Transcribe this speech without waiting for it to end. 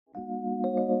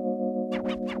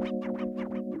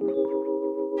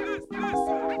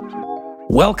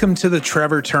Welcome to the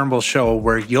Trevor Turnbull Show,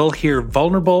 where you'll hear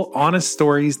vulnerable, honest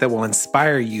stories that will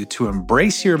inspire you to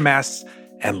embrace your mess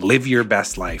and live your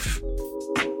best life.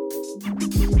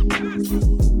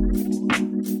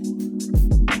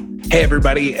 Hey,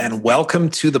 everybody, and welcome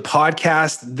to the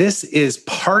podcast. This is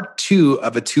part 2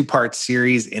 of a 2-part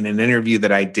series in an interview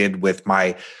that I did with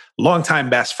my longtime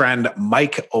best friend,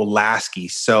 Mike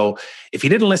Olasky. So if you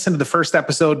didn't listen to the first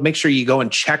episode, make sure you go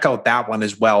and check out that one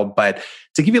as well. But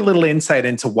to give you a little insight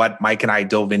into what Mike and I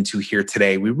dove into here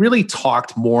today, we really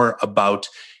talked more about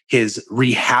his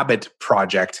Rehabit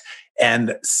project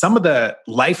and some of the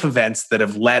life events that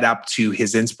have led up to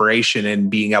his inspiration in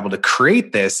being able to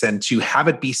create this and to have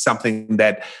it be something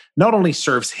that not only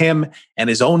serves him and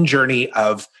his own journey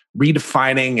of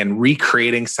redefining and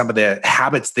recreating some of the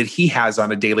habits that he has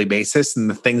on a daily basis and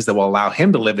the things that will allow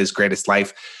him to live his greatest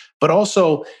life, but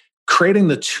also creating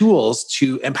the tools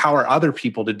to empower other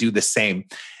people to do the same.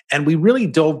 And we really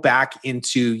dove back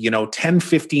into, 10,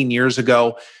 15 years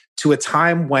ago to a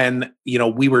time when,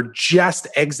 we were just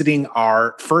exiting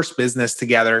our first business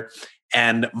together.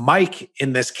 And Mike,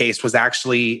 in this case, was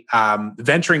actually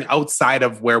venturing outside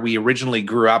of where we originally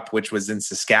grew up, which was in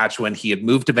Saskatchewan. He had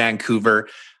moved to Vancouver.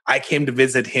 I came to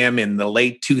visit him in the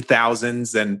late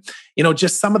 2000s and,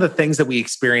 just some of the things that we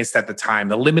experienced at the time,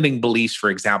 the limiting beliefs, for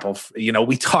example,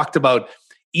 we talked about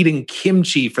eating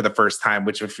kimchi for the first time,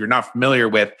 which if you're not familiar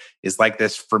with is like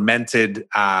this fermented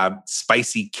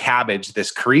spicy cabbage,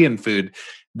 this Korean food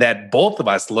that both of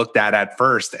us looked at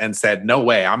first and said, no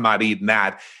way, I'm not eating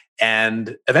that.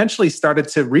 And eventually started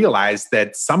to realize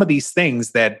that some of these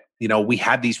things that we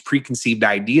had these preconceived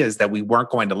ideas that we weren't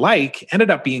going to like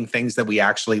ended up being things that we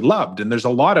actually loved. And there's a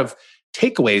lot of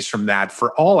takeaways from that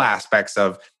for all aspects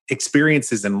of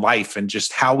experiences in life and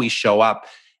just how we show up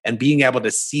and being able to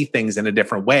see things in a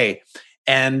different way.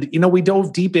 And, we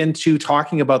dove deep into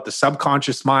talking about the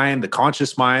subconscious mind, the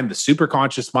conscious mind, the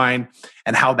superconscious mind,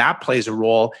 and how that plays a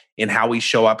role in how we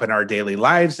show up in our daily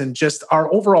lives and just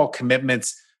our overall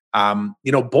commitments,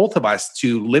 both of us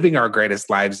to living our greatest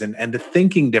lives and to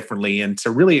thinking differently and to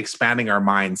really expanding our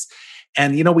minds.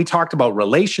 And, we talked about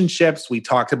relationships. We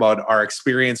talked about our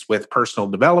experience with personal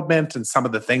development and some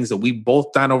of the things that we've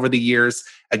both done over the years.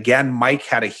 Again, Mike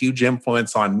had a huge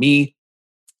influence on me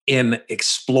in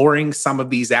exploring some of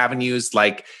these avenues,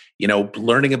 like,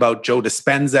 learning about Joe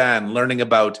Dispenza and learning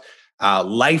about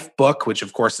Life Book, which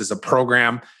of course is a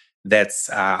program that's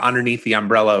underneath the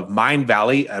umbrella of Mind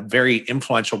Valley, a very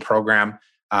influential program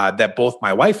that both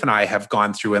my wife and I have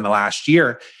gone through in the last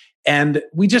year. And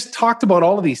we just talked about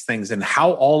all of these things and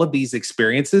how all of these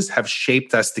experiences have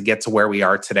shaped us to get to where we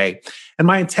are today. And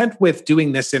my intent with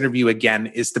doing this interview again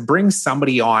is to bring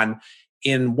somebody on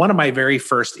in one of my very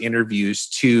first interviews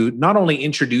to not only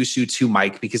introduce you to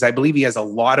Mike, because I believe he has a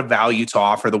lot of value to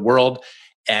offer the world.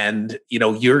 And,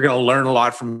 you're going to learn a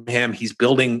lot from him. He's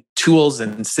building tools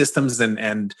and systems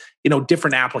and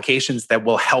different applications that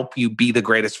will help you be the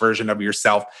greatest version of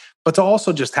yourself, but to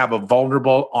also just have a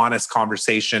vulnerable, honest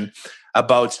conversation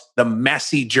about the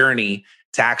messy journey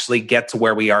to actually get to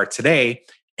where we are today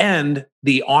and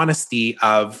the honesty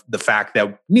of the fact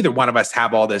that neither one of us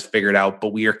have all this figured out,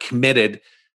 but we are committed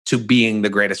to being the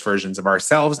greatest versions of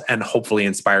ourselves and hopefully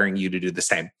inspiring you to do the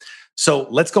same. So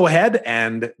let's go ahead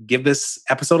and give this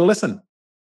episode a listen.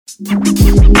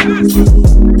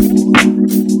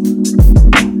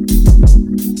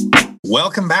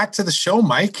 Welcome back to the show,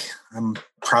 Mike. I'm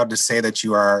proud to say that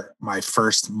you are my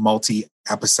first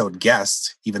multi-episode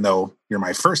guest, even though you're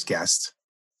my first guest.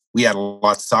 We had a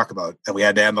lot to talk about and we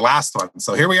had to end the last one.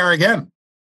 So here we are again.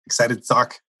 Excited to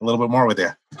talk a little bit more with you.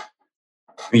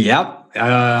 Yep.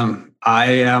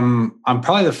 I'm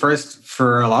probably the first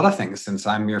for a lot of things since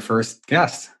I'm your first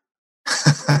guest.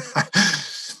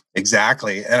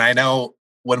 Exactly. And I know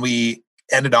when we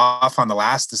ended off on the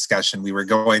last discussion, we were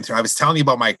going through, I was telling you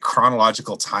about my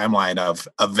chronological timeline of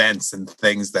events and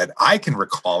things that I can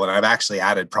recall. And I've actually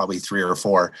added probably 3 or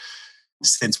 4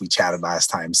 since we chatted last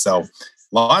time. So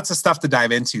lots of stuff to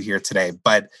dive into here today.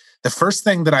 But the first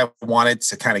thing that I wanted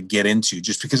to kind of get into,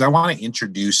 just because I want to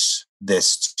introduce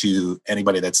this to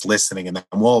anybody that's listening, and then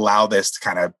we'll allow this to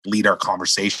kind of lead our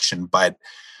conversation, but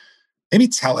maybe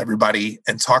tell everybody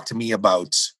and talk to me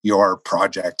about your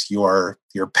project, your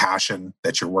passion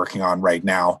that you're working on right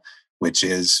now, which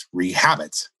is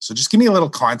Rehabit. So just give me a little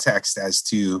context as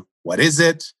to what is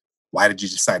it, why did you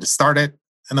decide to start it,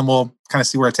 and then we'll kind of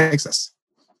see where it takes us.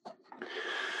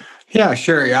 Yeah,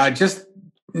 sure. Yeah, just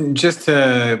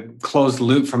to close the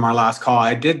loop from our last call,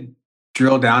 I did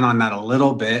drill down on that a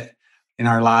little bit in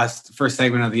our first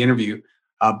segment of the interview.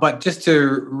 But just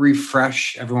to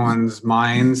refresh everyone's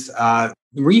minds,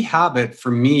 Rehabit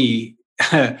for me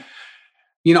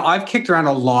I've kicked around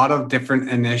a lot of different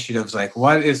initiatives. Like,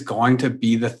 what is going to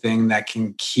be the thing that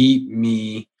can keep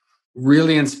me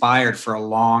really inspired for a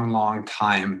long, long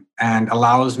time and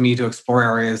allows me to explore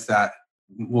areas that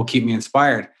will keep me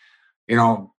inspired?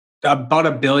 About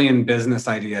a billion business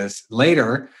ideas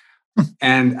later.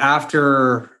 And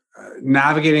after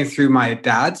navigating through my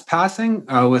dad's passing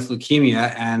with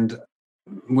leukemia, and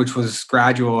which was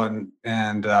gradual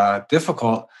and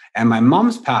difficult, and my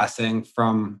mom's passing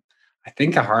from, I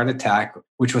think, a heart attack,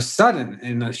 which was sudden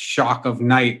in a shock of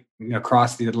night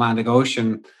across the Atlantic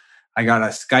Ocean. I got a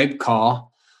Skype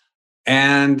call,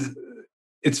 and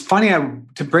it's funny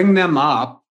to bring them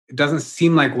up. It doesn't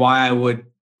seem like why I would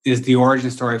is the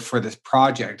origin story for this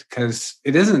project, because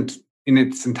it isn't in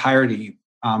its entirety,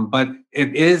 but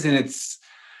it is in its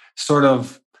sort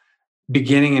of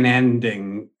beginning and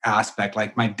ending aspect.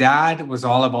 Like, my dad was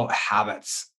all about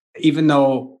habits, even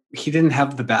though he didn't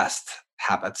have the best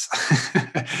habits,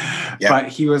 but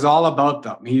he was all about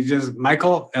them.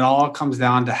 Michael, it all comes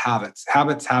down to habits.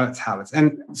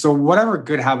 And so whatever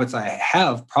good habits I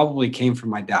have probably came from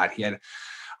my dad. He had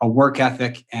a work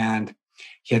ethic, and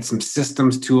he had some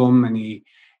systems to him, and he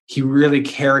really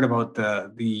cared about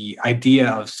the idea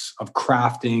of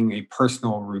crafting a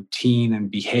personal routine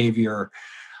and behavior.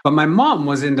 But my mom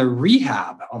was into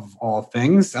rehab, of all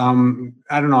things. I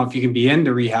don't know if you can be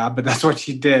into rehab, but that's what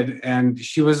she did. And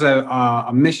she was a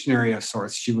missionary of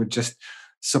sorts. She would just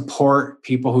support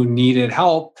people who needed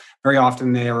help. Very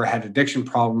often they had addiction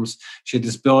problems. She had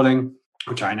this building,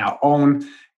 which I now own,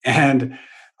 and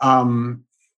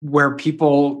where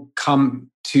people come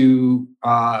to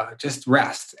just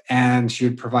rest, and she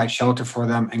would provide shelter for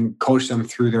them and coach them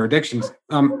through their addictions.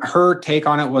 Her take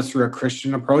on it was through a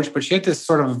Christian approach, but she had this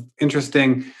sort of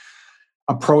interesting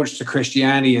approach to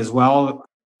Christianity as well.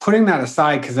 Putting that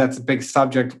aside, because that's a big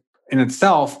subject in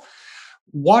itself,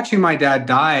 watching my dad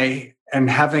die and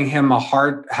having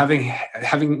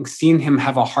seen him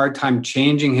have a hard time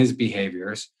changing his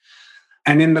behaviors,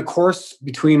 and in the course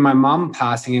between my mom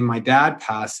passing and my dad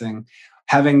passing,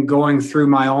 going through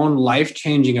my own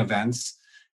life-changing events.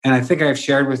 And I think I've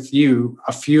shared with you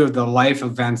a few of the life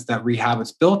events that rehab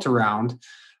is built around,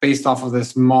 based off of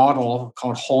this model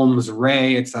called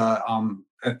Holmes-Ray. It's an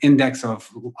index of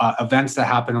events that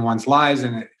happen in one's lives,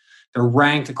 and they're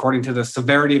ranked according to the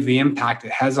severity of the impact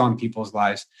it has on people's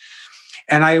lives.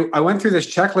 And I went through this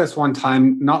checklist one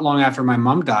time, not long after my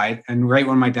mom died, and right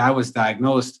when my dad was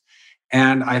diagnosed.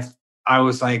 And I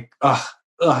was like,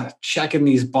 checking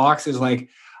these boxes. Like,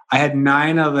 I had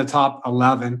 9 out of the top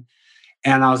 11.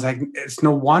 And I was like, it's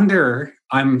no wonder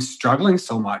I'm struggling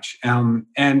so much.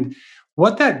 And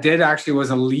what that did actually was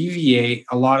alleviate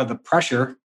a lot of the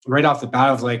pressure right off the bat.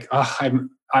 I was like, I'm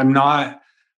not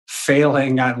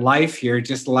failing at life here.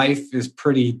 Just life is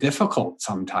pretty difficult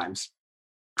sometimes.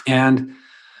 And,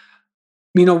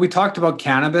 we talked about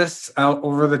cannabis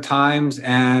over the times,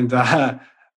 and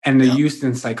the use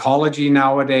in psychology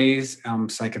nowadays,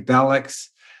 psychedelics,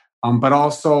 but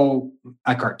also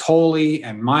Eckhart Tolle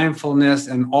and mindfulness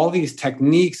and all these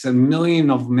techniques, a million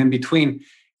of them in between.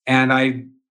 And I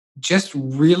just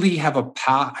really have a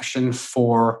passion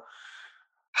for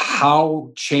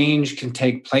how change can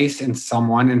take place in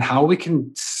someone and how we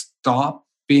can stop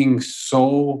being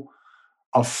so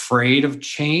afraid of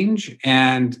change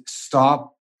and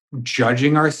stop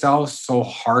judging ourselves so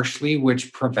harshly,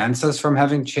 which prevents us from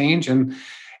having change, and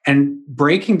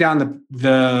breaking down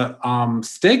the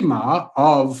stigma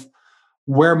of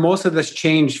where most of this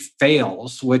change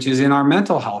fails, which is in our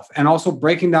mental health, and also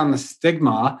breaking down the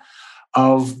stigma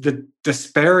of the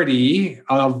disparity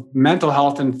of mental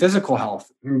health and physical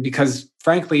health, because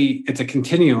frankly, it's a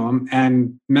continuum,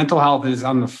 and mental health is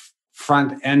on the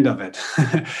front end of it,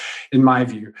 in my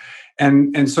view.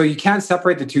 And so you can't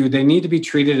separate the two. They need to be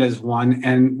treated as one.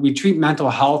 And we treat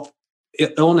mental health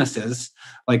illnesses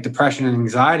like depression and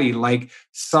anxiety like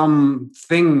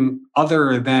something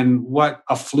other than what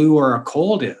a flu or a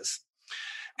cold is.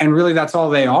 And really, that's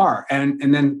all they are. And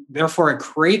then therefore it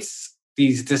creates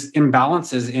these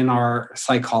imbalances in our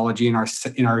psychology, in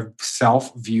our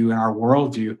self-view, in our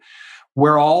worldview,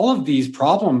 where all of these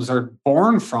problems are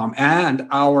born from, and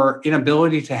our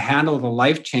inability to handle the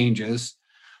life changes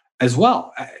as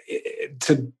well,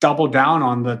 to double down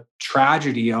on the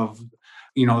tragedy of,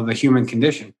 the human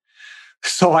condition.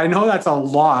 So I know that's a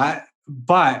lot,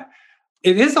 but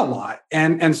it is a lot.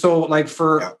 And so, like,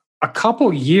 for a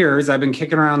couple years, I've been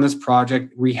kicking around this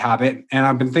project, Rehab It, and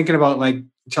I've been thinking about, like,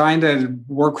 trying to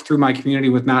work through my community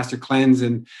with Master Cleanse,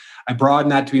 and I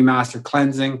broadened that to be Master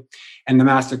Cleansing. And the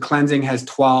Master Cleansing has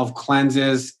 12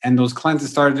 cleanses, and those cleanses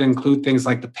started to include things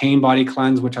like the Pain Body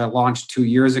Cleanse, which I launched 2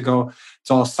 years ago. It's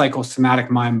all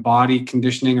psychosomatic mind-body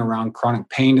conditioning around chronic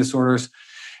pain disorders.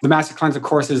 The Master Cleanse, of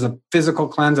course, is a physical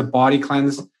cleanse, a body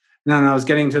cleanse. And then I was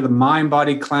getting to the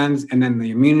mind-body cleanse, and then the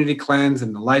immunity cleanse,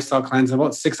 and the lifestyle cleanse, and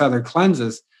about 6 other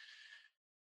cleanses.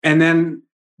 And then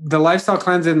the lifestyle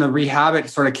cleanse and the Rehabit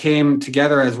sort of came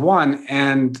together as one,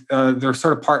 and they're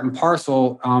sort of part and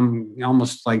parcel,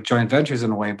 almost like joint ventures in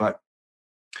a way. But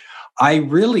I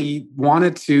really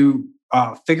wanted to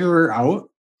figure out,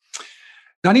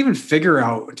 not even figure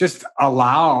out, just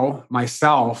allow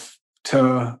myself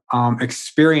to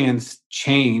experience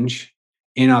change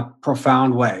in a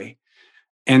profound way,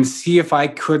 and see if I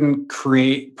couldn't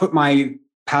put my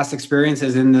past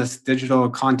experiences in this digital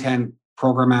content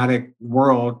programmatic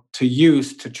world to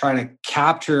use to try to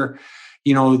capture,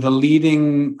 the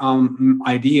leading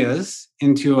ideas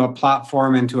into a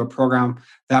platform, into a program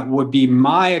that would be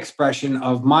my expression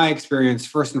of my experience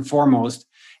first and foremost,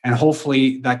 and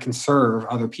hopefully that can serve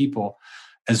other people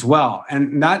as well.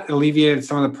 And that alleviated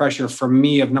some of the pressure from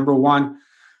me of, number one,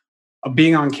 of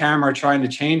being on camera trying to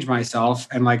change myself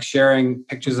and like sharing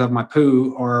pictures of my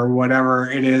poo or whatever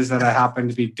it is that I happen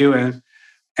to be doing.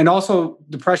 And also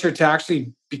the pressure to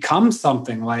actually become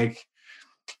something like,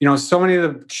 so many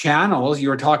of the channels you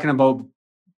were talking about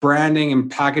branding and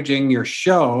packaging your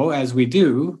show as we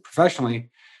do professionally.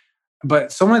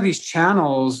 But some of these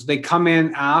channels, they come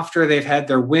in after they've had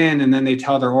their win, and then they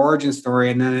tell their origin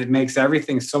story, and then it makes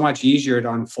everything so much easier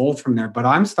to unfold from there. But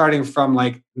I'm starting from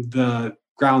like the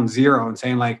ground zero and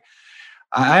saying like,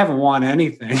 I haven't won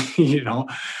anything,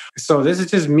 So this is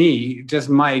just me, just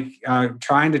Mike,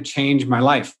 trying to change my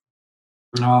life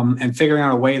and figuring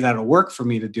out a way that'll work for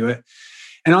me to do it.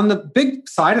 And on the big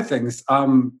side of things,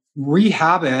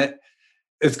 Rehabit,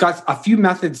 it's got a few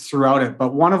methods throughout it,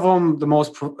 but one of them, the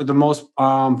most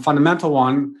fundamental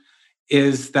one,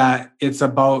 is that it's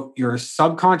about your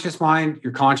subconscious mind,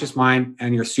 your conscious mind,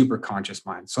 and your superconscious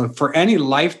mind. So for any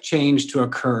life change to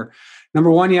occur, number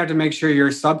one, you have to make sure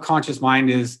your subconscious mind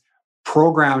is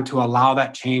programmed to allow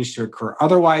that change to occur.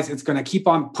 Otherwise, it's going to keep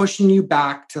on pushing you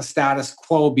back to status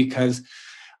quo, because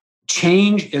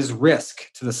change is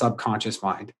risk to the subconscious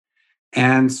mind.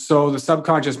 And so the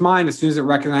subconscious mind, as soon as it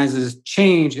recognizes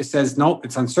change, it says, nope,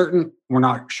 it's uncertain. We're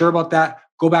not sure about that.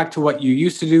 Go back to what you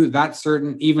used to do. That's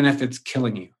certain, even if it's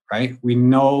killing you, right? We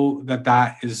know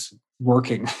that is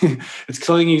working. It's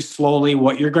killing you slowly.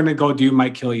 What you're going to go do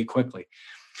might kill you quickly.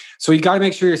 So you got to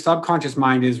make sure your subconscious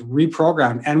mind is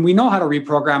reprogrammed. And we know how to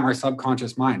reprogram our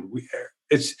subconscious mind.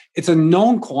 It's a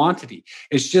known quantity.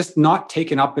 It's just not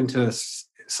taken up into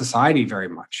society very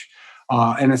much.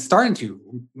 And it's starting to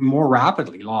more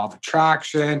rapidly. Law of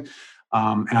attraction.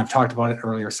 And I've talked about it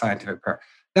earlier, scientific prayer.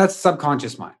 That's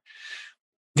subconscious mind.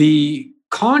 The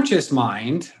conscious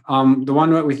mind, the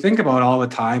one that we think about all the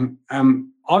time,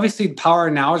 obviously power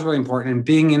now is really important, and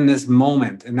being in this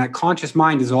moment. And that conscious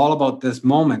mind is all about this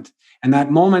moment. And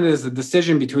that moment is a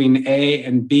decision between A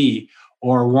and B,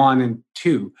 or 1 and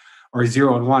 2, or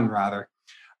 0 and 1 rather.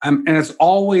 And it's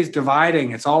always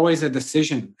dividing. It's always a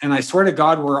decision. And I swear to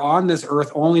God, we're on this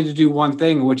earth only to do one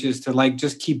thing, which is to like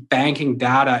just keep banking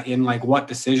data in like what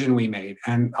decision we made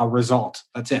and a result.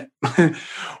 That's it.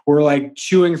 We're like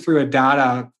chewing through a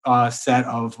data set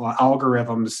of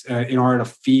algorithms in order to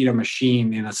feed a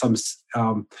machine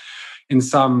in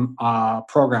some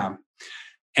program.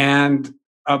 And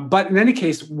but in any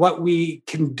case, what we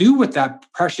can do with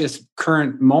that precious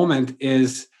current moment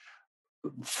is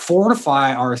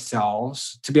fortify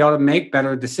ourselves to be able to make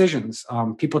better decisions.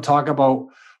 People talk about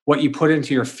what you put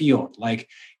into your field. Like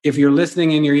if you're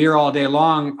listening in your ear all day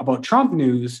long about Trump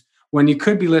news, when you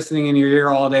could be listening in your ear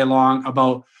all day long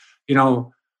about,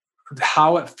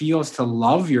 how it feels to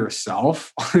love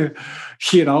yourself,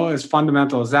 as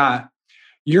fundamental as that,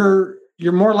 you're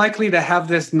more likely to have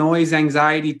this noise,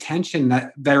 anxiety, tension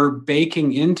that they're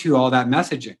baking into all that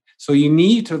messaging. So you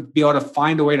need to be able to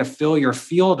find a way to fill your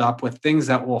field up with things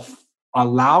that will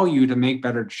allow you to make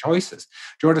better choices.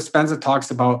 Joe Dispenza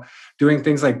talks about doing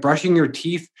things like brushing your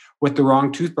teeth with the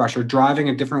wrong toothbrush or driving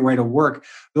a different way to work.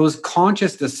 Those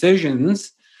conscious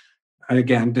decisions,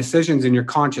 again, decisions in your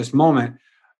conscious moment,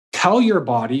 tell your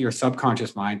body, your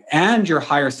subconscious mind, and your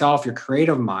higher self, your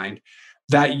creative mind,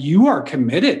 that you are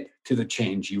committed to the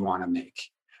change you want to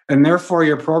make. And therefore,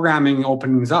 your programming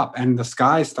opens up and the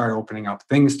skies start opening up.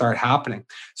 Things start happening.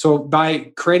 So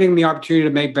by creating the opportunity to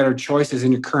make better choices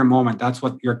in your current moment, that's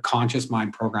what your conscious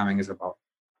mind programming is about.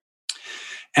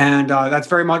 And that's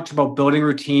very much about building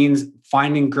routines,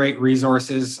 finding great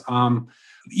resources,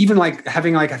 even like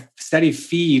having like a steady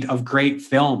feed of great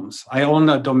films. I own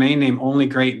the domain name Only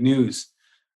Great News.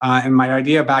 And my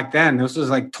idea back then, this was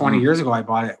like 20 years ago, I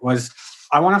bought it, was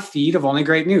I want a feed of only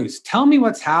great news. Tell me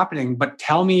what's happening, but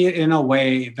tell me it in a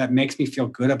way that makes me feel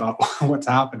good about what's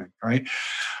happening, right?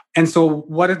 And so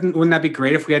wouldn't that be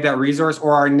great if we had that resource,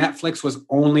 or our Netflix was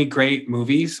only great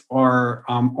movies, or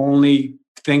only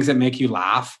things that make you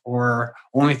laugh, or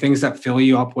only things that fill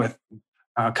you up with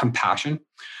compassion?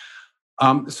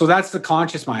 So that's the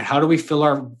conscious mind. How do we fill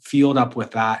our field up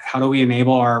with that? How do we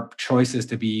enable our choices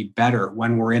to be better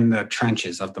when we're in the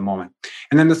trenches of the moment?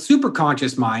 And then the super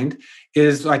conscious mind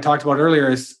is, I talked about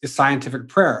earlier, is scientific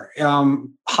prayer,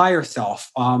 higher self,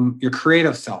 your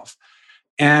creative self.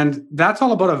 And that's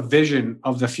all about a vision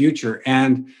of the future.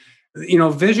 And,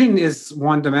 vision is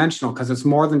one dimensional because it's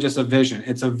more than just a vision.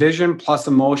 It's a vision plus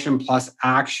emotion plus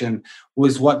action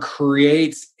was what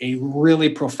creates a really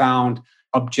profound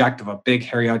objective, a big,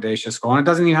 hairy, audacious goal. And it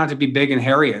doesn't even have to be big and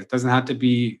hairy. It doesn't have to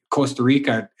be Costa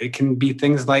Rica. It can be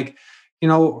things like,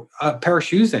 a pair of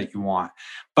shoes that you want.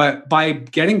 But by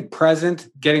getting present,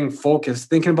 getting focused,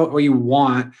 thinking about what you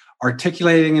want,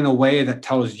 articulating in a way that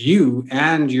tells you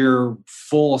and your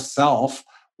full self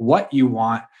what you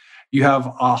want, you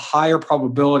have a higher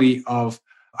probability of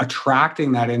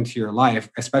attracting that into your life,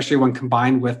 especially when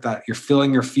combined with that you're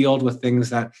filling your field with things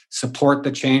that support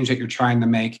the change that you're trying to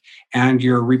make, and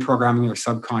you're reprogramming your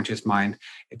subconscious mind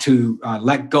to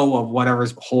let go of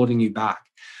whatever's holding you back.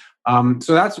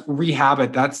 So that's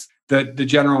Rehabit. That's the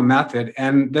general method.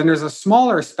 And then there's a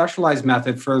smaller specialized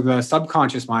method for the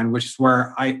subconscious mind, which is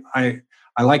where I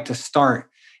like to start.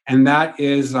 And that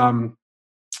is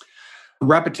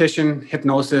repetition,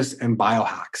 hypnosis, and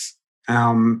biohacks.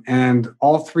 And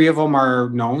all three of them are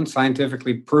known,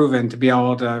 scientifically proven to be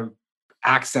able to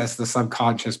access the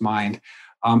subconscious mind.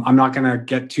 I'm not going to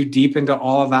get too deep into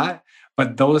all of that,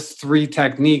 but those three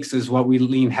techniques is what we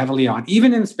lean heavily on.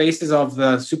 Even in spaces of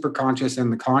the superconscious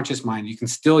and the conscious mind, you can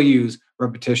still use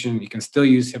repetition, you can still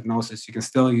use hypnosis, you can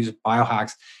still use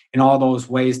biohacks in all those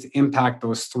ways to impact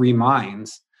those three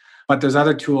minds. But there's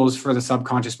other tools for the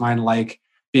subconscious mind, like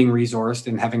being resourced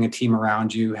and having a team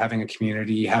around you, having a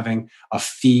community, having a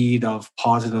feed of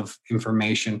positive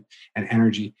information and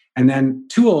energy. And then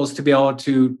tools to be able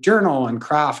to journal and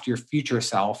craft your future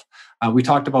self. We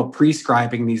talked about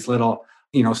prescribing these little,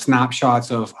 snapshots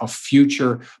of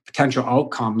future potential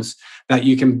outcomes that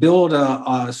you can build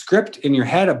a script in your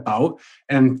head about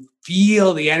and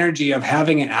feel the energy of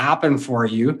having it happen for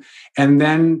you. And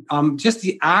then just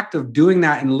the act of doing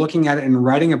that and looking at it and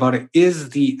writing about it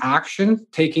is the action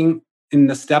taking in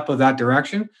the step of that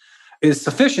direction is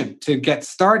sufficient to get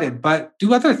started. But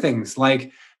do other things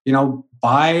like,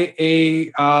 buy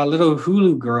a little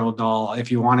Hulu girl doll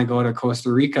if you want to go to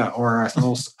Costa Rica,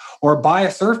 or buy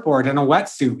a surfboard and a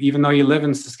wetsuit, even though you live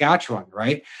in Saskatchewan,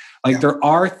 right? Like there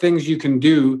are things you can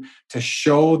do to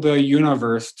show the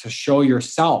universe, to show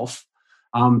yourself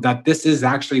that this is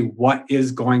actually what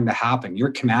is going to happen.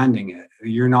 You're commanding it.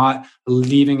 You're not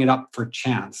leaving it up for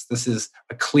chance. This is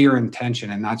a clear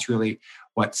intention. And that's really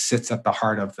what sits at the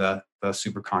heart of the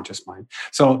superconscious mind.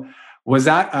 So was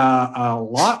that a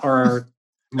lot or?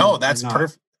 No, that's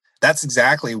perfect. That's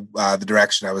exactly the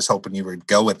direction I was hoping you would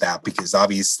go with that, because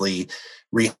obviously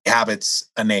Rehabit's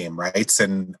a name, right?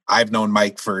 And I've known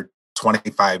Mike for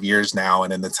 25 years now.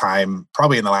 And in the time,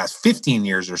 probably in the last 15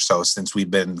 years or so, since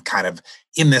we've been kind of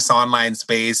in this online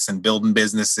space and building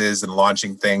businesses and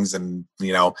launching things and,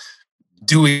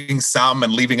 doing some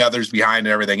and leaving others behind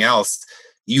and everything else,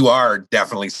 you are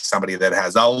definitely somebody that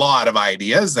has a lot of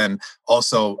ideas and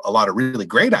also a lot of really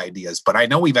great ideas. But I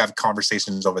know we've had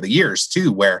conversations over the years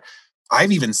too, where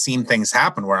I've even seen things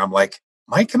happen where I'm like,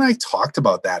 Mike and I talked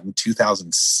about that in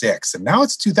 2006 and now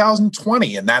it's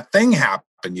 2020 and that thing happened,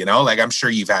 like I'm sure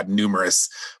you've had numerous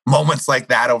moments like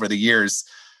that over the years,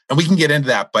 and we can get into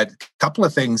that. But a couple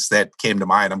of things that came to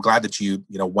mind. I'm glad that you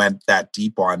went that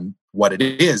deep on what it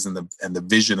is and the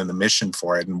vision and the mission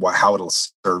for it and how it'll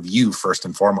serve you first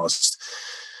and foremost.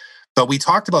 But we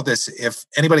talked about this. If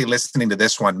anybody listening to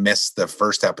this one missed the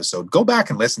first episode, go back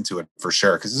and listen to it for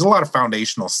sure, because there's a lot of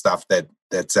foundational stuff that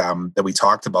we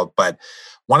talked about. But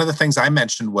one of the things I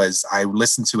mentioned was I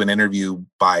listened to an interview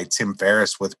by Tim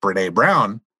Ferriss with Brené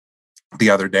Brown the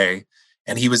other day,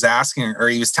 and he was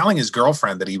telling his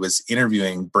girlfriend that he was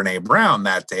interviewing Brené Brown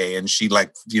that day, and she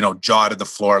jawed to the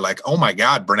floor like, "Oh my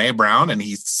God, Brené Brown!" And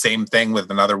he's same thing with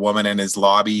another woman in his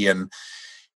lobby,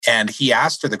 and he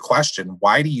asked her the question,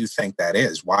 why do you think that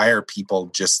is? Why are people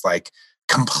just like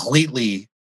completely,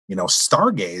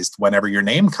 stargazed whenever your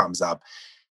name comes up?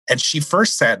 And she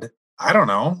first said, I don't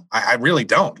know. I really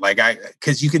don't.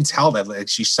 Because you can tell that like,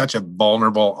 she's such a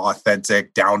vulnerable,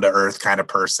 authentic, down to earth kind of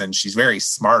person. She's very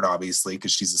smart, obviously,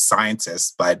 because she's a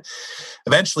scientist. But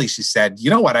eventually she said, you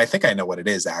know what? I think I know what it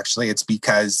is, actually. It's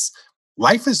because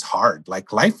life is hard.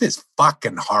 Like, life is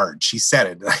fucking hard. She said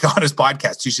it like, on his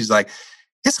podcast too. She's like,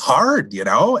 it's hard,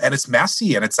 and it's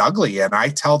messy and it's ugly. And I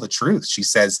tell the truth. She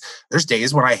says, there's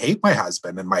days when I hate my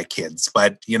husband and my kids,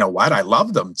 but you know what? I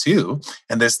love them too.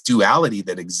 And this duality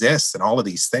that exists and all of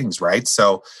these things, right?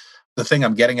 So the thing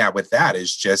I'm getting at with that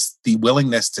is just the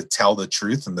willingness to tell the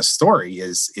truth, and the story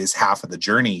is half of the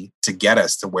journey to get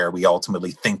us to where we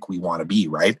ultimately think we want to be,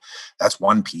 right? That's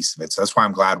one piece of it. So that's why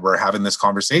I'm glad we're having this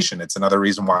conversation. It's another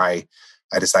reason why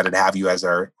I decided to have you as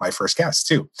my first guest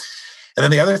too. And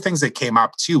then the other things that came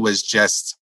up too was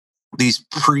just these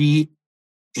pre-installed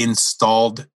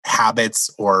habits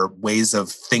or ways of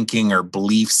thinking or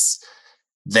beliefs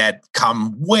that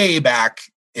come way back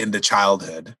into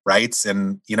childhood, right?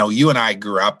 And, you and I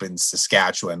grew up in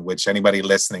Saskatchewan, which anybody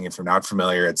listening, if you're not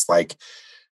familiar, it's like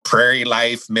prairie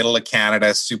life, middle of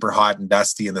Canada, super hot and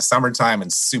dusty in the summertime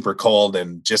and super cold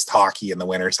and just hockey in the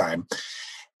wintertime.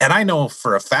 And I know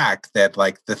for a fact that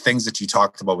like the things that you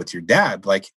talked about with your dad,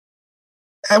 like,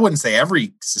 I wouldn't say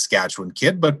every Saskatchewan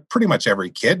kid, but pretty much every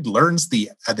kid learns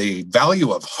the value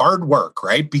of hard work,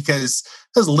 right? Because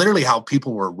that's literally how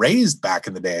people were raised back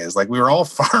in the days. Like, we were all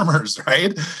farmers,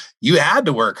 right? You had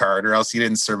to work hard or else you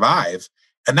didn't survive.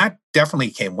 And that definitely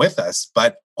came with us.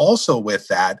 But also with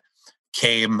that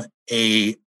came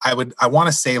I want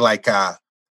to say like a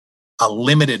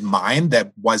limited mind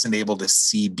that wasn't able to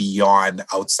see beyond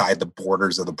outside the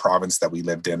borders of the province that we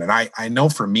lived in. And I know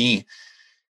for me,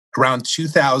 around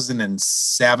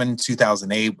 2007,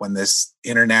 2008, when this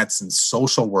internets and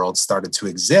social world started to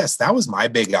exist, that was my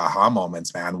big aha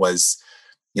moments, man, was,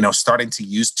 starting to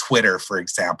use Twitter, for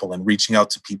example, and reaching out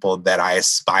to people that I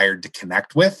aspired to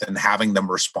connect with and having them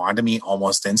respond to me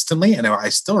almost instantly. And I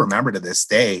still remember to this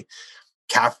day,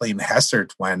 Kathleen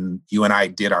Hessert, when you and I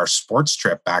did our sports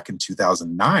trip back in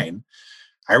 2009,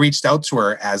 I reached out to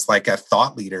her as like a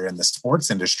thought leader in the sports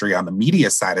industry on the media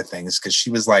side of things, because she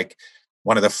was like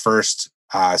one of the first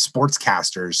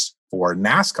sportscasters for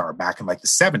NASCAR back in like the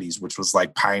 70s, which was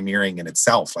like pioneering in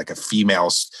itself, like a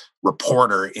female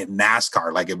reporter in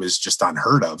NASCAR. Like, it was just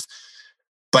unheard of.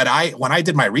 But when I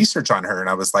did my research on her, and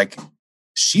I was like,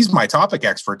 she's my topic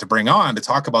expert to bring on to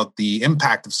talk about the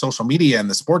impact of social media in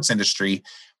the sports industry.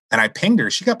 And I pinged her.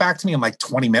 She got back to me in like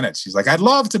 20 minutes. She's like, I'd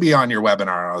love to be on your webinar.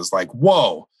 And I was like,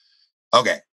 whoa,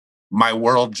 okay. My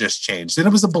world just changed. And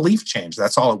it was a belief change.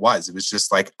 That's all it was. It was just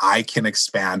like, I can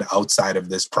expand outside of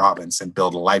this province and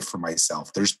build a life for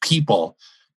myself. There's people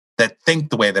that think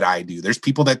the way that I do. There's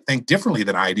people that think differently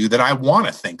than I do that I want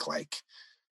to think like.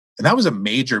 And that was a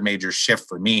major, major shift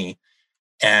for me.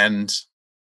 And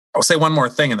I'll say one more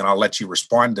thing, and then I'll let you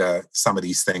respond to some of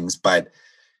these things. But,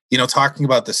 talking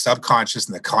about the subconscious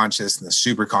and the conscious and the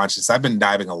super conscious, I've been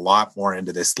diving a lot more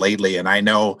into this lately. And I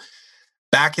know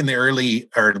back in the early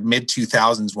or mid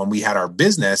 2000s, when we had our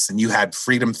business and you had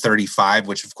Freedom 35,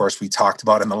 which of course we talked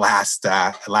about in the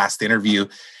last interview,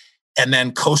 and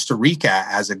then Costa Rica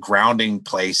as a grounding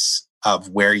place of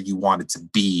where you wanted to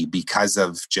be because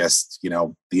of just,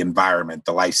 the environment,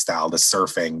 the lifestyle, the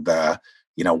surfing, the,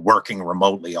 working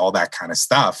remotely, all that kind of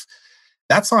stuff.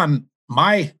 That's on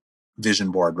my vision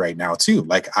board right now too.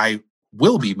 Like, I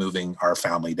will be moving our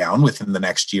family down within the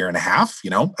next year and a half,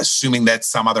 assuming that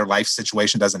some other life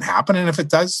situation doesn't happen. And if it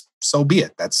does, so be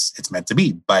it. It's meant to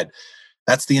be. But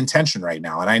that's the intention right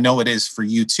now. And I know it is for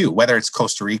you too, whether it's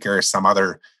Costa Rica or some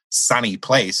other sunny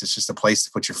place. It's just a place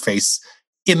to put your face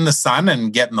in the sun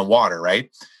and get in the water, right?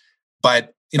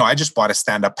 But, I just bought a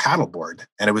stand-up paddleboard,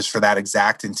 and it was for that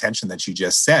exact intention that you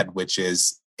just said, which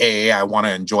is A, I want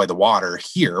to enjoy the water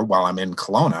here while I'm in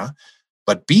Kelowna.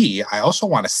 But B, I also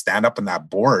want to stand up on that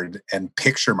board and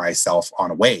picture myself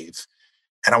on a wave.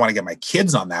 And I want to get my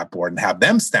kids on that board and have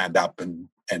them stand up and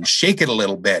shake it a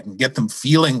little bit and get them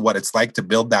feeling what it's like to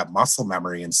build that muscle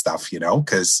memory and stuff,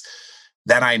 because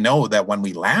then I know that when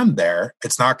we land there,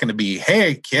 it's not going to be,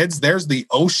 hey, kids, there's the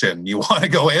ocean. You want to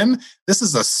go in? This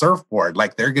is a surfboard.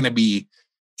 Like, they're going to be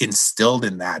instilled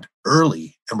in that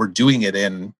early. And we're doing it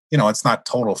in, it's not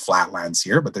total flatlands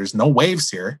here, but there's no waves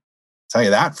here. I'll tell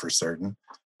you that for certain.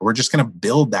 We're just going to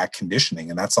build that conditioning,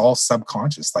 and that's all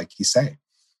subconscious, like you say.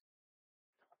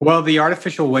 Well, the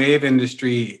artificial wave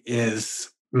industry is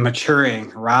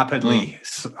maturing rapidly.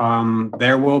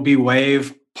 There will be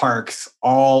wave parks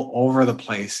all over the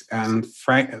place. And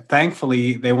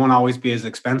thankfully, they won't always be as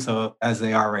expensive as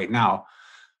they are right now.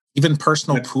 Even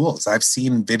personal pools. I've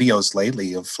seen videos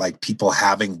lately of like people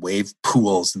having wave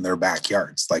pools in their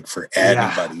backyards, like for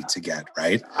anybody to get,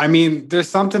 right? I mean, there's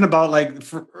something about like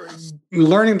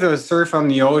learning to surf on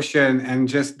the ocean and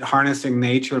just harnessing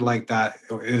nature like that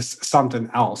is something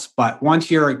else. But once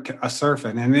you're a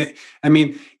surfing,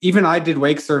 even I did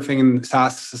wake surfing in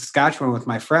Saskatchewan with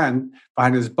my friend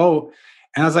behind his boat.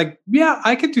 And I was like, yeah,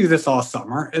 I could do this all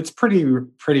summer. It's pretty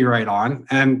right on.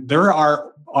 And there are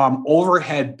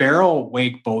overhead barrel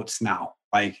wake boats now,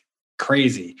 like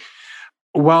crazy.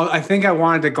 Well, I think I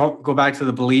wanted to go back to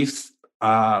the beliefs,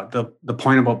 the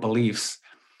point about beliefs,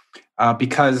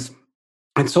 because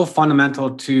it's so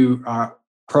fundamental to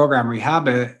program rehab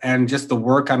and just the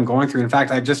work I'm going through. In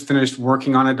fact, I just finished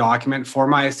working on a document for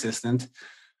my assistant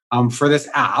for this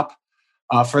app,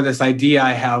 for this idea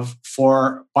I have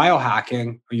for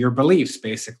biohacking your beliefs,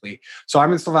 basically. So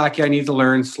I'm in Slovakia. I need to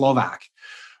learn Slovak.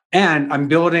 And I'm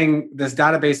building this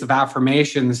database of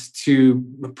affirmations to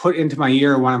put into my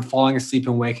ear when I'm falling asleep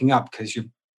and waking up, because your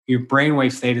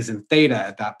brainwave state is in theta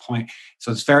at that point.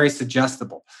 So it's very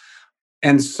suggestible.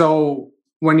 And so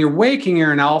when you're waking,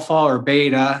 you're in alpha or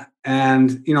beta,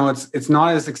 and it's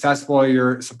not as accessible to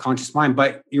your subconscious mind,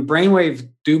 but your brainwaves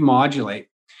do modulate.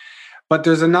 But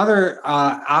there's another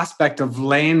aspect of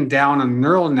laying down a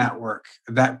neural network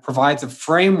that provides a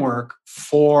framework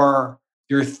for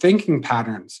your thinking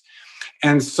patterns.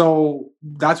 And so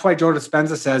that's why Joe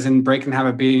Dispenza says in Break and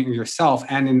Habit Being Yourself,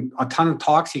 and in a ton of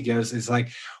talks he gives, is like,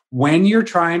 when you're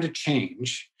trying to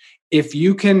change, if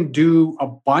you can do a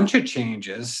bunch of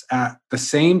changes at the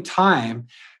same time,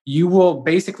 you will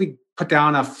basically put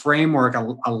down a framework,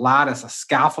 a lattice, a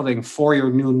scaffolding for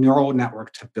your new neural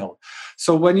network to build.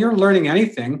 So when you're learning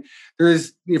anything,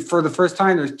 for the first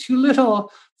time, there's two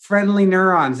little friendly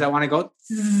neurons that want to go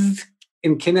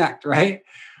and connect, right?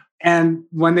 And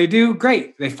when they do,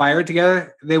 great. They fire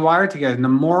together, they wire together. And the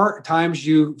more times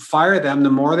you fire them,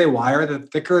 the more they wire, the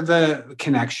thicker the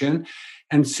connection.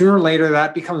 And sooner or later,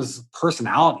 that becomes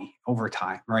personality over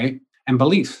time, right? And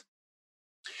beliefs.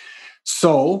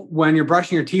 So when you're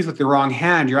brushing your teeth with the wrong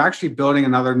hand, you're actually building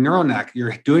another neural net.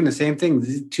 You're doing the same thing,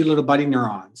 these two little buddy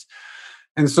neurons.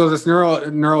 And so this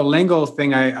Neurolingo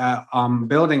thing I'm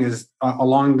building is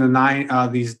along the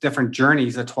these different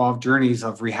journeys, the 12 journeys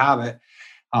of rehab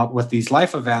with these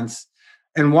life events.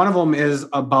 And one of them is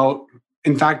about,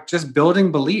 in fact, just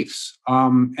building beliefs.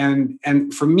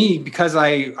 And for me, because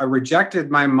I rejected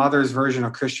my mother's version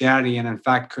of Christianity, and in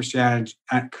fact,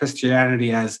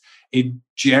 Christianity as a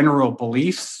general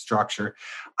belief structure,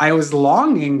 I was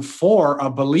longing for a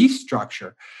belief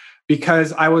structure,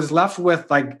 because I was left with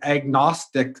like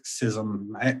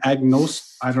agnosticism. I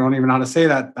don't even know how to say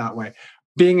that way.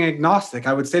 Being agnostic,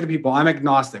 I would say to people, I'm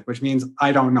agnostic, which means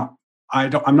I don't know.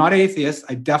 I'm not atheist.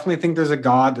 I definitely think there's a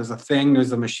God, there's a thing,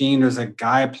 there's a machine, there's a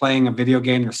guy playing a video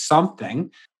game, there's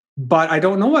something, but I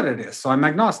don't know what it is. So I'm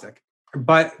agnostic.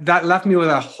 But that left me with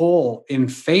a hole in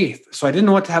faith. So I didn't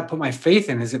know what to put my faith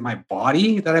in. Is it my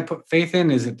body that I put faith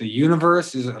in? Is it the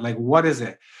universe? Is it like, what is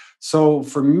it? So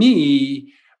for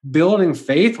me, building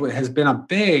faith has been a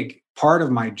big part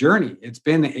of my journey. It's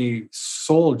been a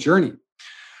soul journey.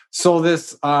 So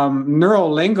this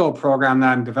Neurolingo program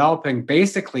that I'm developing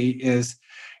basically is,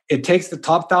 it takes the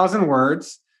top 1,000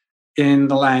 words in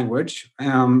the language,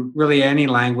 really any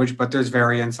language, but there's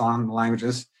variants on the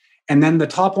languages, and then the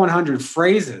top 100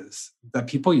 phrases that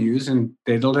people use in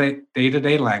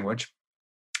day-to-day language,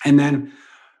 and then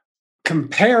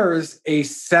compares a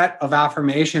set of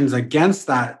affirmations against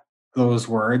those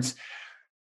words,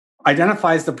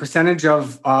 identifies the percentage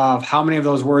of how many of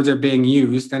those words are being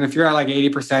used. And if you're at like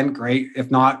 80%, great.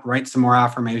 If not, write some more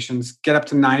affirmations, get up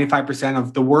to 95%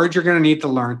 of the words you're going to need to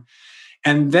learn.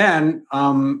 And then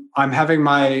I'm having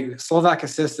my Slovak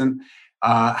assistant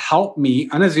help me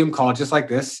on a Zoom call just like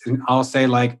this. And I'll say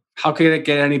like, how could it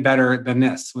get any better than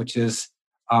this? Which is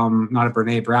not a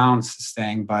Brene Brown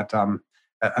saying, but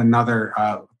another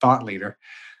thought leader.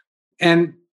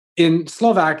 And in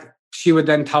Slovak, she would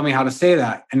then tell me how to say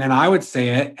that. And then I would say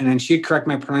it, and then she'd correct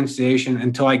my pronunciation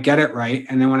until I get it right.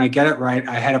 And then when I get it right,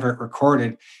 I have it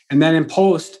recorded. And then in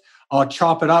post, I'll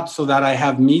chop it up so that I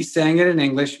have me saying it in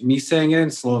English, me saying it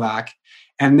in Slovak.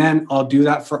 And then I'll do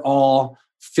that for all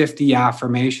 50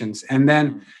 affirmations. And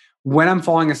then when I'm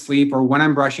falling asleep or when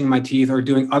I'm brushing my teeth or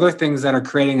doing other things that are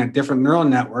creating a different neural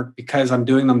network because I'm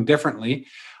doing them differently,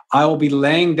 I will be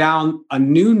laying down a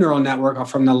new neural network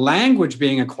from the language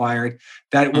being acquired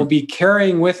that will be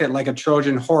carrying with it like a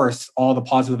Trojan horse all the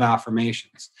positive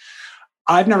affirmations.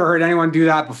 I've never heard anyone do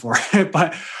that before,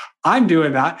 but I'm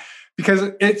doing that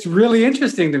because it's really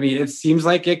interesting to me. It seems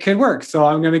like it could work. So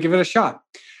I'm going to give it a shot.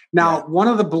 Now, one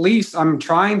of the beliefs I'm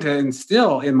trying to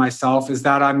instill in myself is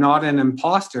that I'm not an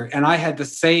imposter. And I had the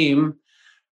same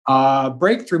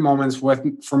breakthrough moments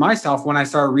for myself when I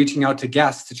started reaching out to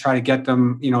guests to try to get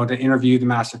them, to interview the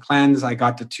Master Cleanse. I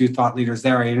got the 2 thought leaders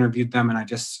there. I interviewed them and I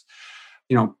just,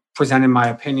 presented my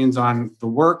opinions on the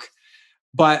work.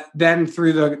 But then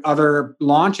through the other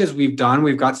launches we've done,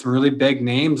 we've got some really big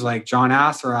names like John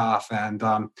Assaraf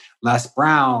and Les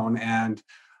Brown and,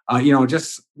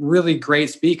 just really great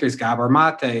speakers, Gabor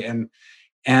Mate.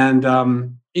 And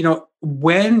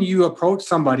when you approach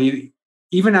somebody,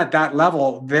 even at that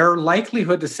level, their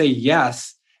likelihood to say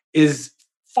yes is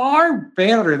far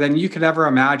better than you could ever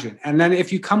imagine. And then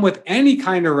if you come with any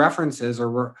kind of references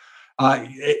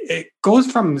it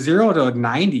goes from 0 to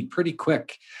 90 pretty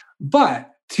quick.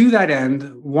 But to that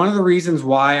end, one of the reasons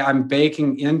why I'm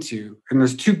baking into, and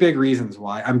there's 2 big reasons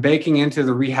why I'm baking into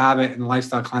the Rehabit and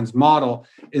Lifestyle Cleanse model,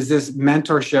 is this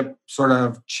mentorship sort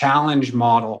of challenge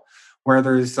model where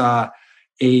there's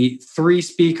 3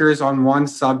 speakers on one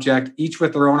subject, each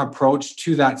with their own approach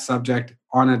to that subject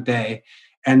on a day.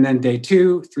 And then day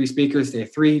 2, 3 speakers, day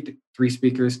 3, 3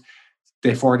 speakers,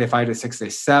 day 4, day 5, day 6, day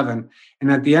 7.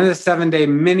 And at the end of the 7-day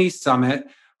mini summit,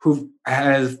 who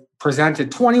has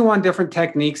presented 21 different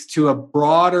techniques to a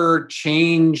broader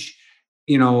change,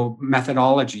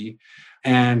 methodology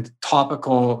and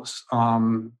topical,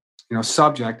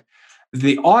 subject,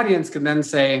 the audience can then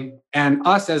say, and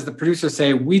us as the producer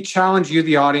say, we challenge you,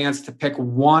 the audience, to pick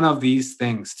one of these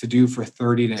things to do for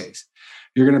 30 days.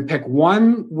 You're going to pick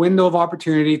one window of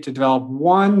opportunity to develop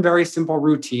one very simple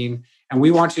routine. And we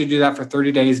want you to do that for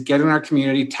 30 days. Get in our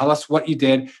community. Tell us what you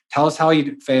did. Tell us how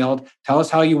you failed. Tell us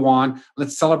how you won.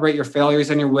 Let's celebrate your failures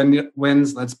and your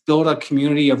wins. Let's build a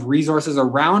community of resources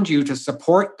around you to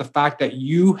support the fact that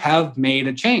you have made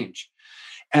a change.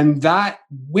 And that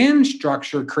win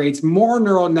structure creates more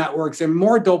neural networks and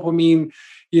more dopamine,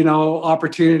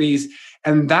 opportunities.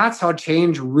 And that's how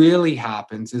change really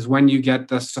happens, is when you get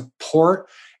the support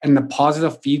and the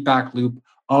positive feedback loop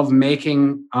of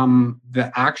making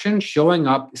the action, showing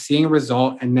up, seeing a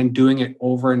result, and then doing it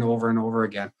over and over and over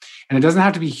again. And it doesn't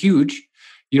have to be huge.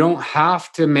 You don't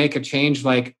have to make a change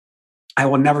like, I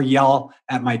will never yell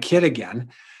at my kid again,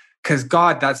 because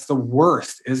God, that's the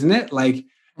worst, isn't it? Like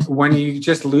when you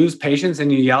just lose patience and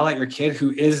you yell at your kid,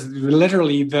 who is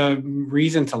literally the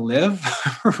reason to live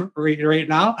right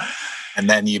now. And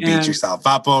then you beat yourself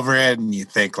up over it and you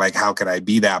think like, how could I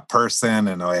be that person?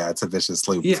 And it's a vicious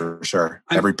loop for sure.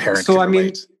 Every parent can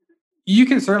relate. You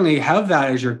can certainly have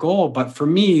that as your goal. But for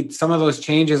me, some of those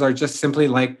changes are just simply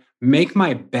like, make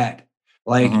my bed.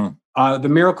 Like The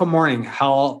Miracle Morning,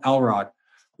 Hal Elrod,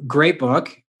 great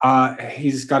book.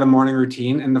 He's got a morning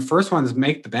routine. And the first one is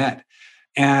make the bed.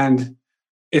 And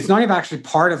it's not even actually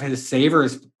part of his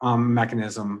savers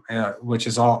mechanism, which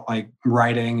is all like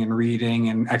writing and reading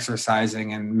and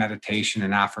exercising and meditation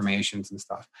and affirmations and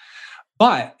stuff.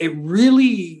 But it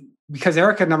really, because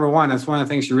Erica, number one, that's one of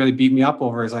the things she really beat me up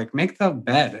over, is like, make the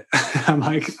bed. I'm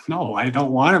like, no, I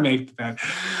don't want to make the bed.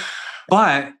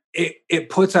 But it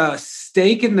puts a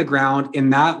stake in the ground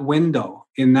in that window,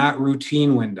 in that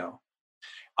routine window,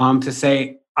 to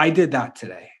say, I did that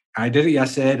today. I did it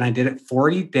yesterday and I did it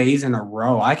 40 days in a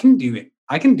row. I can do it.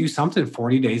 I can do something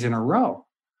 40 days in a row.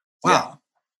 Wow. Yeah.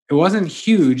 It wasn't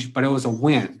huge, but it was a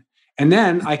win. And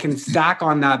then I can stack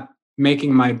on that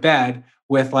making my bed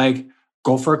with like,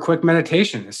 go for a quick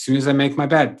meditation as soon as I make my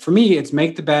bed. For me, it's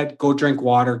make the bed, go drink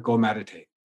water, go meditate.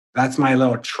 That's my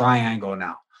little triangle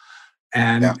now.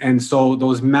 And so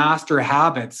those master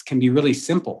habits can be really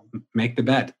simple. Make the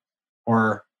bed,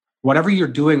 or whatever you're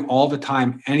doing all the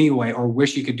time anyway, or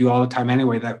wish you could do all the time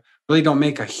anyway, that really don't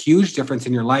make a huge difference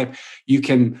in your life. You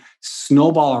can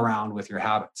snowball around with your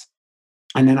habits.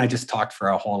 And then I just talked for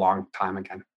a whole long time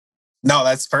again. No,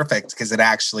 that's perfect, because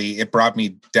it brought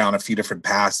me down a few different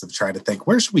paths of trying to think,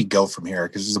 where should we go from here?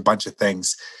 Because there's a bunch of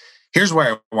things. Here's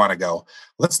where I want to go.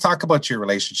 Let's talk about your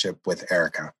relationship with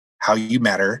Erica, how you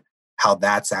met her, how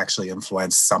that's actually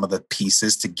influenced some of the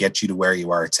pieces to get you to where you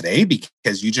are today,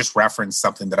 because you just referenced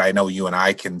something that I know you and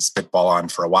I can spitball on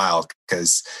for a while,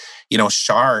 because,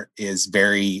 Shar is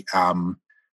very,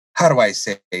 how do I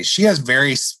say, she has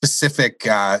very specific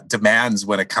demands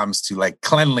when it comes to like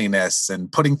cleanliness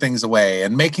and putting things away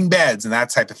and making beds and that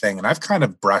type of thing. And I've kind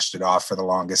of brushed it off for the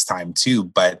longest time too.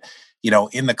 But,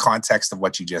 in the context of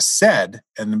what you just said,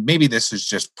 and maybe this is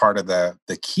just part of the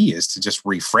key, is to just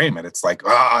reframe it. It's like,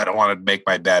 I don't want to make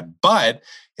my bed. But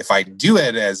if I do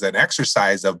it as an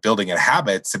exercise of building a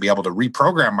habit to be able to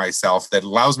reprogram myself that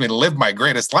allows me to live my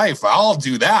greatest life, I'll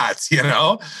do that,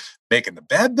 Making the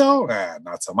bed though,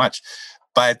 not so much.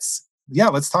 But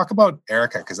let's talk about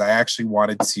Erica, because I actually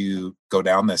wanted to go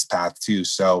down this path too.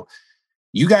 So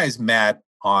you guys met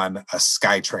on a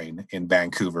SkyTrain in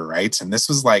Vancouver, right? And this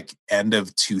was like end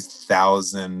of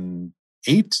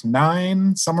 2008,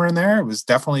 9, somewhere in there. It was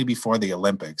definitely before the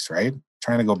Olympics, right?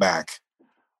 Trying to go back.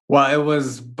 Well, it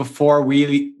was before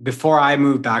I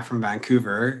moved back from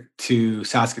Vancouver to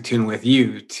Saskatoon with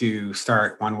you to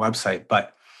start one website.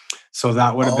 But so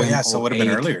that would have been so it would have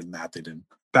been earlier than that. They didn't.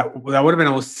 That would have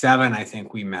been 07, I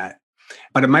think we met.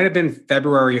 But it might have been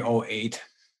February 08.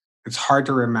 It's hard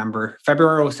to remember.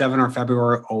 February 07 or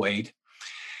February 08.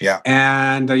 Yeah.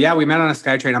 And we met on a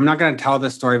SkyTrain. I'm not going to tell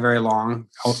this story very long.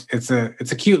 It's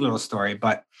a cute little story.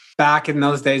 But back in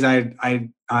those days, I'd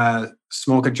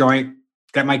smoke a joint,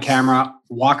 get my camera,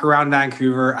 walk around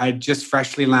Vancouver. I just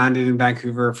freshly landed in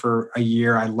Vancouver for a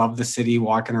year. I love the city,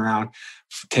 walking around,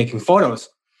 taking photos.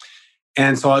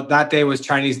 And so that day was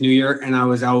Chinese New Year, and I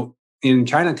was out in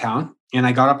Chinatown, and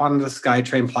I got up on the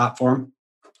SkyTrain platform.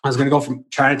 I was going to go from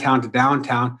Chinatown to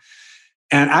downtown.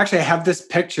 And actually, I have this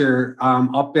picture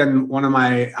up in one of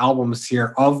my albums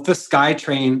here of the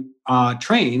SkyTrain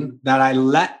train that I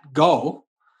let go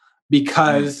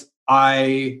because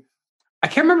I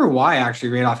can't remember why actually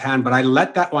right offhand, but I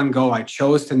let that one go. I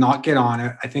chose to not get on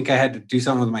it. I think I had to do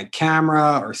something with my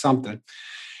camera or something.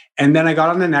 And then I got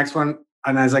on the next one.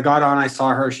 And as I got on, I saw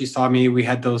her, she saw me. We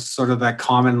had those sort of that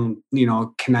common,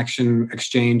 connection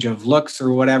exchange of looks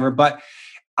or whatever. But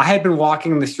I had been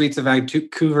walking the streets of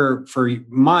Vancouver for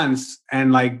months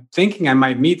and like thinking I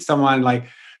might meet someone, like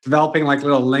developing like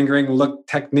little lingering look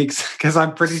techniques because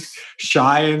I'm pretty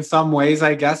shy in some ways,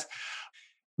 I guess.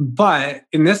 But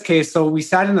in this case, so we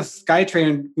sat in the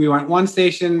SkyTrain. We went one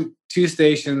station, two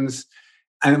stations,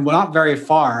 and not very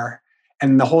far.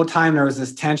 And the whole time there was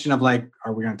this tension of like,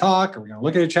 are we going to talk? Are we going to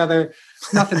look at each other?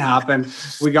 Nothing happened.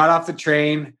 We got off the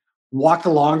train, walked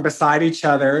along beside each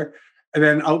other, and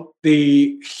then out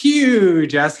the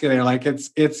huge escalator. Like it's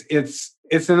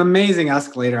an amazing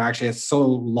escalator. Actually, it's so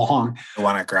long. The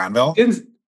one at Granville? It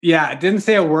didn't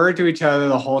say a word to each other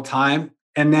the whole time.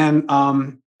 And then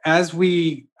as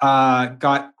we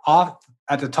got off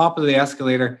at the top of the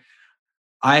escalator,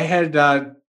 I had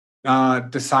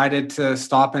decided to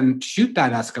stop and shoot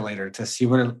that escalator to see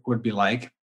what it would be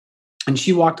like. And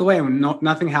she walked away and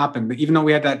nothing happened. But even though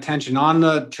we had that tension on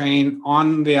the train,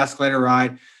 on the escalator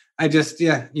ride, I just,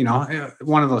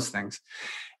 one of those things.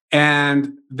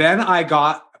 And then I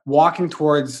got walking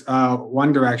towards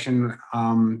one direction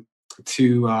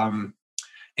to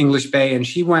English Bay, and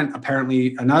she went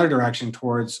apparently another direction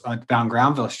towards down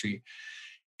Granville Street.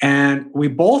 And we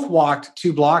both walked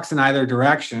 2 blocks in either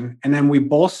direction. And then we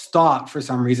both stopped for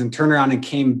some reason, turned around and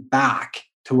came back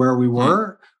to where we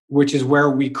were, which is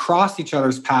where we crossed each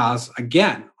other's paths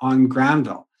again on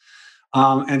Granville.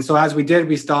 And so as we did,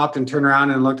 we stopped and turned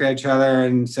around and looked at each other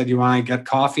and said, you want to get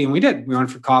coffee? And we did. We went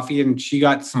for coffee and she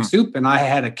got some soup and I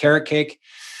had a carrot cake.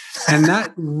 And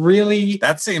that really...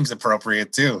 that seems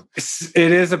appropriate too.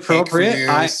 It is appropriate. Cake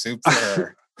for you, soup for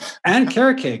her. And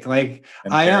carrot cake. Like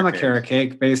I am a carrot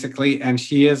cake basically, and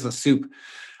she is a soup.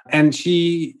 And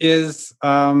she is,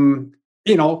 a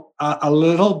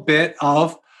little bit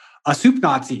of a soup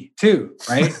Nazi too,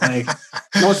 right? Like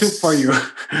no soup for you.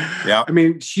 Yeah. I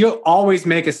mean, she'll always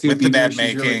make a soup. With the bad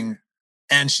making,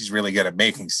 and she's really good at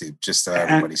making soup, just so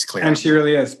everybody's clear. And she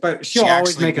really is. But she'll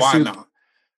always make a soup.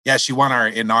 Yeah, she won our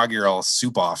inaugural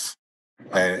soup off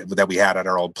that we had at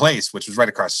our old place, which was right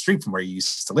across the street from where you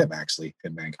used to live, actually,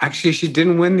 in Vancouver. Actually, she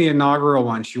didn't win the inaugural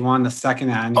one. She won the second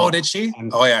annual. Oh, did she?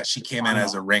 Oh, yeah. She came in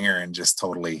as a ringer and just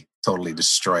totally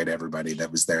destroyed everybody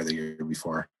that was there the year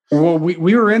before. Well,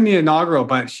 we were in the inaugural,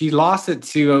 but she lost it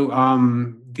to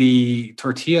the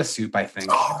tortilla soup, I think.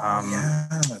 Oh, yeah,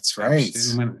 that's right. She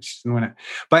didn't win it.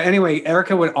 But anyway,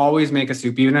 Erica would always make a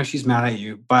soup, even if she's mad at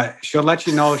you. But she'll let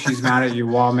you know she's mad at you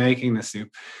while making the soup.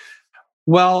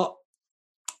 Well,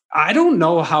 I don't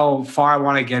know how far I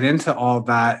want to get into all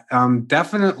that.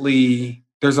 Definitely,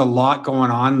 there's a lot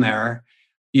going on there.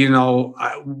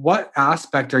 What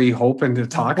aspect are you hoping to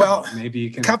talk about? Maybe you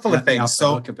can. A couple of things.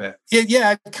 So, look a bit.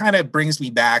 Yeah, it kind of brings me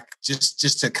back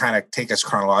just to kind of take us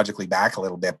chronologically back a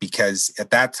little bit, because at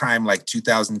that time, like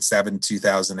 2007,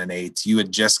 2008, you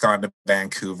had just gone to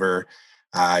Vancouver.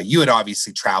 You had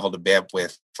obviously traveled a bit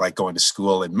with like going to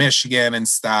school in Michigan and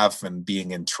stuff, and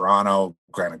being in Toronto,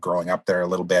 kind of growing up there a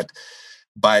little bit.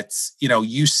 But,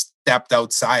 you stepped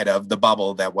outside of the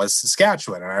bubble that was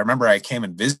Saskatchewan. And I remember I came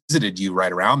and visited you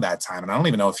right around that time. And I don't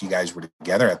even know if you guys were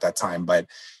together at that time, but,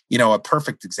 a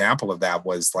perfect example of that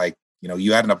was like,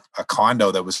 you had a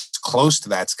condo that was close to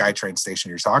that SkyTrain station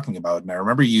you're talking about. And I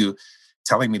remember you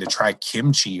telling me to try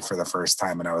kimchi for the first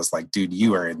time. And I was like, dude,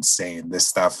 you are insane. This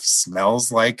stuff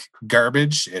smells like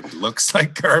garbage. It looks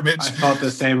like garbage. I felt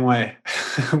the same way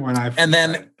when I. And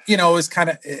then, it was kind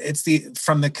of, it's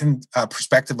from the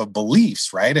perspective of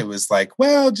beliefs, right? It was like,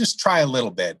 well, just try a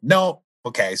little bit. No.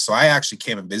 Okay. So I actually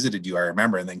came and visited you, I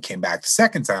remember, and then came back the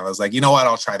second time. I was like, you know what?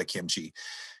 I'll try the kimchi.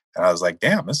 And I was like,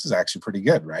 damn, this is actually pretty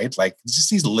good, right? Like just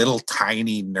these little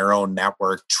tiny neural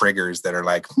network triggers that are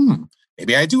like,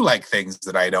 maybe I do like things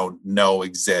that I don't know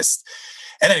exist.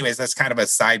 And anyways, that's kind of a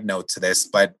side note to this.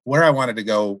 But where I wanted to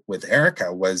go with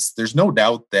Erica was there's no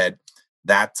doubt that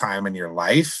time in your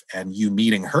life and you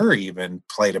meeting her even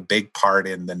played a big part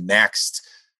in the next,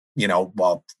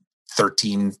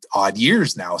 13 odd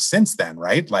years now since then,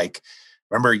 right? Like,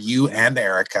 remember you and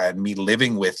Erica and me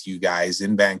living with you guys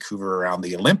in Vancouver around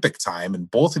the Olympic time.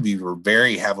 And both of you were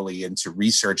very heavily into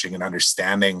researching and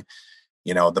understanding,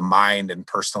 the mind and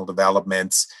personal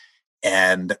development.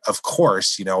 And of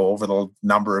course, over the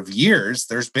number of years,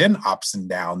 there's been ups and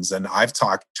downs. And I've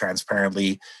talked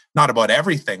transparently, not about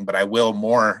everything, but I will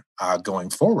more going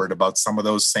forward about some of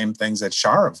those same things that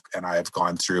Shar and I have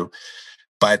gone through.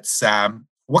 But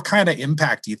what kind of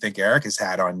impact do you think Eric has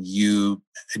had on you,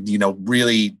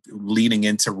 really leading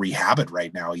into Rehabit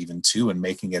right now, even too, and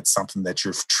making it something that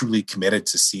you're truly committed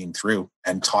to seeing through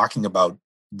and talking about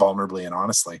vulnerably and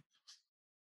honestly?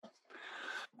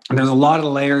 And there's a lot of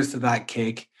layers to that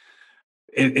cake.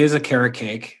 It is a carrot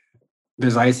cake.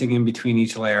 There's icing in between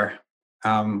each layer,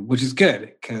 which is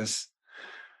good because,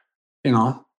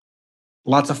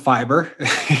 lots of fiber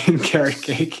in carrot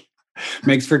cake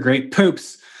makes for great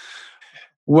poops.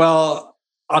 Well,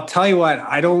 I'll tell you what,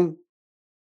 I don't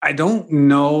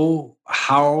know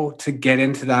how to get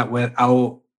into that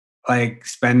without like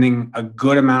spending a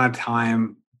good amount of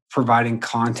time providing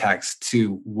context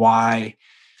to why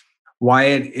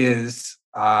it is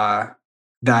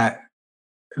that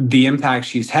the impact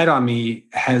she's had on me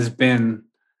has been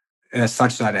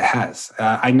such that it has.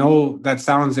 I know that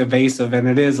sounds evasive, and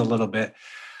it is a little bit.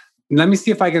 Let me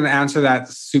see if I can answer that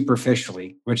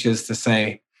superficially, which is to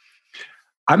say,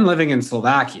 I'm living in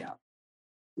Slovakia.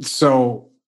 So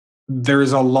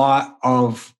there's a lot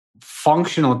of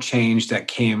functional change that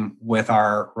came with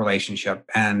our relationship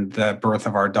and the birth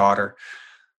of our daughter.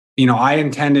 I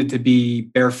intended to be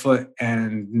barefoot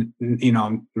and, I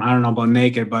don't know about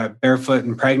naked, but barefoot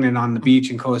and pregnant on the beach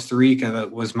in Costa Rica.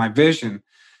 That was my vision.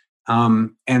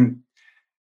 And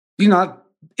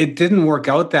it didn't work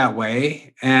out that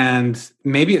way. And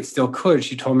maybe it still could.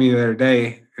 She told me the other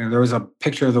day, there was a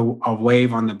picture of a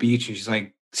wave on the beach.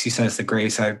 And she says to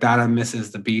Grace, Dada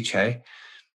misses the beach, hey?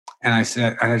 And I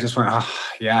said, and I just went, oh,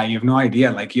 yeah, you have no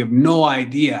idea. Like, you have no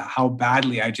idea how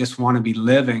badly I just want to be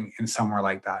living in somewhere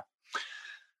like that.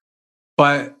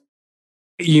 But,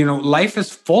 life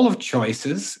is full of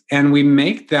choices, and we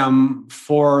make them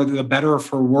for the better or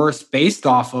for worse based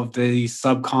off of the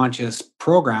subconscious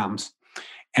programs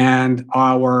and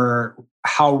how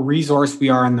resourced we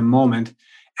are in the moment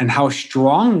and how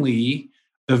strongly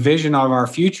the vision of our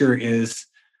future is,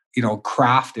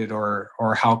 crafted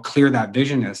or how clear that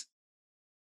vision is.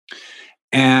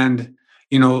 And,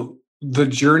 the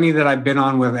journey that I've been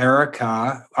on with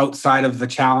Erica, outside of the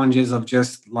challenges of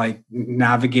just like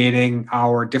navigating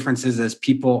our differences as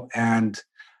people and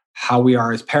how we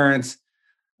are as parents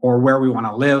or where we want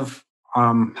to live,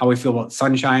 how we feel about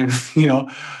sunshine,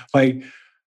 like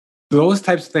those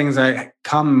types of things I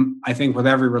think, with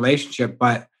every relationship.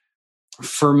 But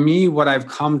for me, what I've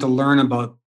come to learn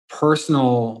about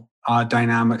personal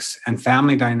dynamics and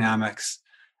family dynamics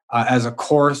as a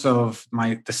course of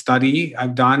the study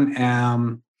I've done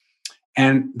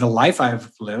and the life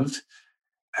I've lived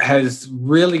has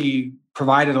really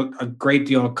provided a great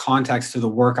deal of context to the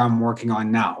work I'm working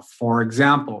on now. For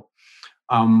example,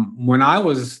 when I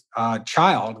was a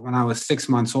child, when I was 6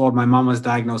 months old, my mom was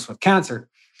diagnosed with cancer.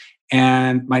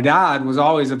 And my dad was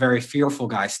always a very fearful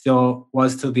guy, still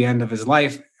was till the end of his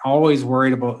life, always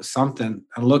worried about something,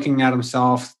 looking at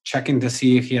himself, checking to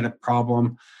see if he had a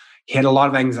problem. He had a lot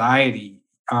of anxiety,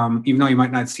 even though you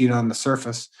might not see it on the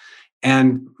surface.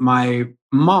 And my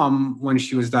mom, when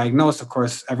she was diagnosed, of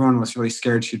course, everyone was really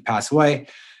scared she'd pass away.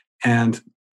 And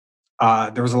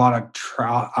there was a lot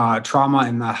of trauma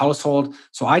in the household.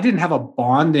 So I didn't have a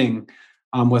bonding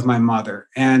with my mother.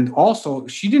 And also,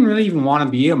 she didn't really even want to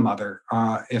be a mother,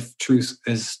 if truth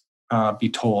is be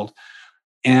told.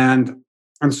 And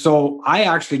so I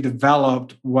actually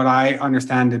developed what I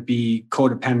understand to be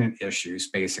codependent issues,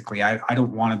 basically. I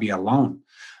don't want to be alone.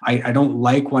 I don't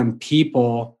like when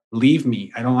people leave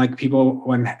me. I don't like people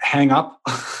when hang up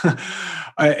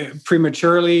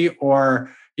prematurely or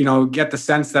get the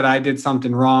sense that I did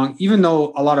something wrong, even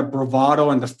though a lot of bravado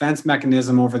and defense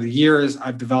mechanism over the years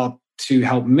I've developed to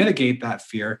help mitigate that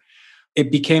fear.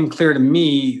 It became clear to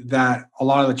me that a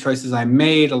lot of the choices I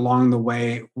made along the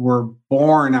way were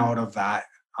born out of that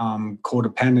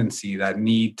codependency, that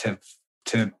need to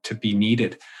be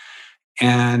needed.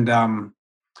 And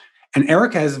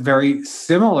Erica has very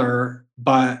similar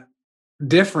but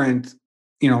different,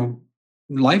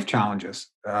 life challenges.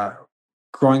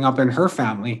 Growing up in her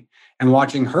family and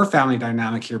watching her family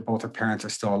dynamic here, both her parents are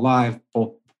still alive,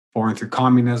 both born through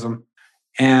communism.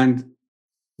 And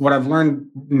what I've learned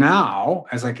now,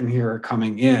 as I can hear her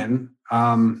coming in,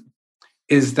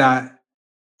 is that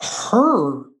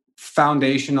her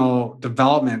foundational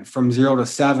development from 0 to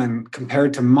 7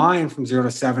 compared to mine from 0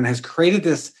 to 7 has created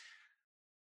this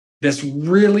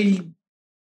really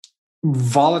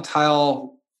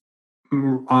volatile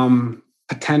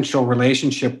potential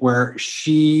relationship where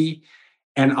she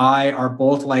and I are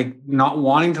both like not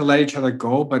wanting to let each other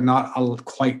go, but not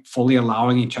quite fully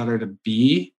allowing each other to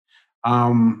be,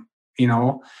 and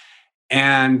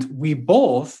we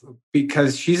both,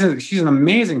 because she's an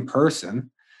amazing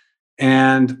person.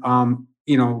 And,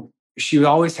 she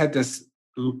always had this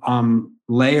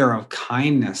layer of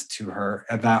kindness to her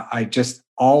that I just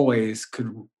always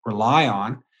could rely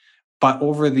on. But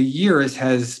over the years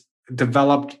has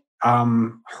developed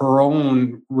her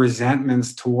own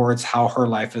resentments towards how her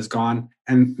life has gone.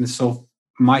 And so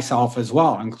myself as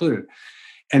well included.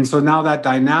 And so now that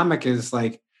dynamic is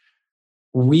like,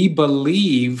 we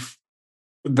believe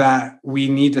that we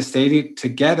need to stay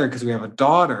together because we have a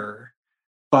daughter,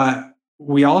 but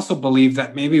we also believe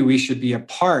that maybe we should be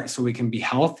apart so we can be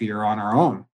healthier on our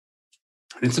own.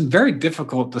 And it's very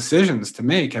difficult decisions to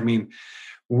make. I mean,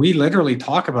 we literally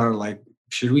talk about it like,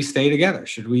 should we stay together?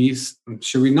 Should we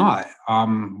not?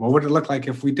 What would it look like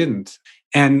if we didn't?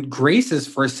 And Grace's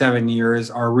first 7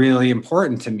 years are really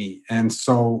important to me. And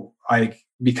so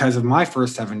because of my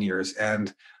first 7 years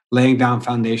and laying down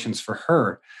foundations for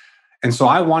her. And so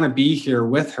I want to be here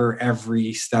with her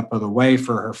every step of the way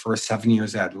for her first 7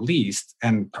 years at least,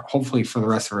 and hopefully for the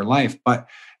rest of her life. But at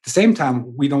the same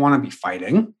time, we don't want to be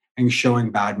fighting and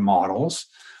showing bad models.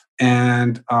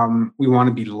 And we want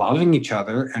to be loving each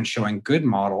other and showing good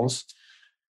models.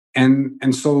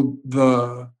 And so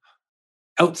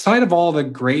outside of all the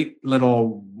great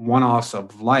little one-offs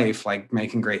of life, like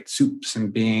making great soups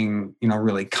and being,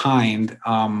 really kind,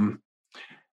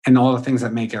 and all the things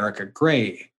that make Erica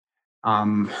great,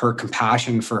 her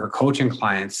compassion for her coaching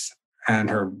clients and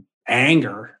her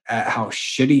anger at how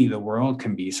shitty the world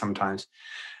can be sometimes,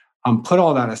 put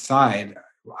all that aside,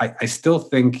 I still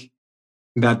think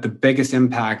that the biggest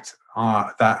impact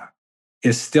that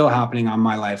is still happening on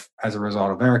my life as a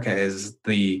result of Erica is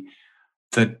the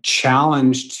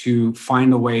challenge to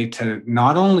find a way to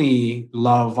not only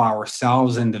love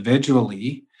ourselves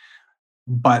individually,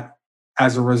 but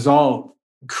as a result,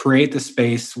 create the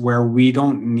space where we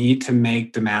don't need to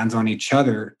make demands on each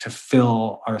other to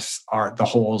fill the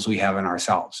holes we have in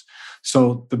ourselves.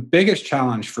 So the biggest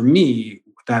challenge for me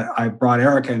that I brought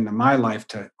Erica into my life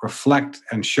to reflect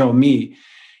and show me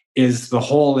is the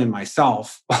hole in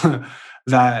myself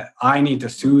that I need to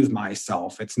soothe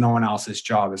myself. It's no one else's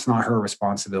job. It's not her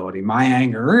responsibility. My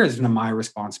anger isn't my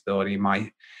responsibility.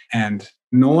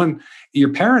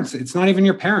 Your parents, it's not even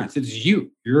your parents. It's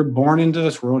you. You're born into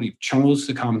this world. You chose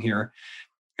to come here.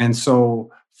 And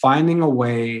so finding a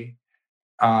way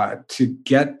to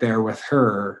get there with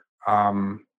her,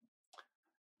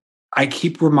 I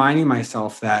keep reminding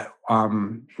myself that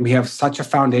we have such a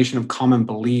foundation of common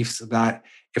beliefs that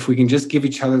if we can just give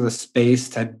each other the space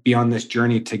to be on this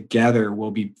journey together,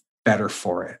 we'll be better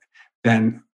for it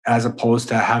than as opposed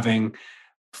to having,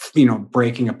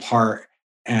 breaking apart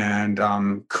and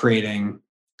creating,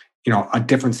 a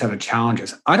different set of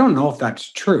challenges. I don't know if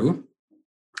that's true.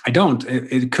 I don't.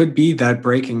 It could be that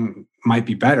breaking might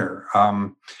be better.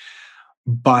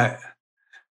 But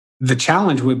the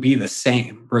challenge would be the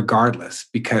same regardless,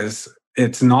 because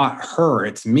it's not her,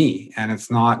 it's me, and it's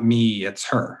not me, it's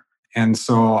her. And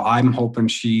so I'm hoping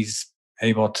she's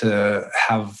able to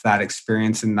have that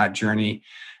experience in that journey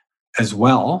as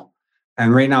well.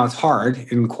 And right now it's hard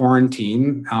in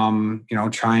quarantine,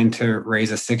 trying to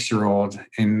raise a 6-year-old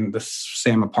in the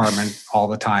same apartment all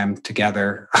the time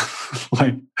together.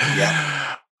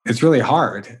 It's really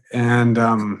hard. And,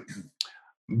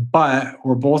 but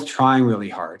we're both trying really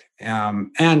hard.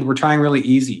 And we're trying really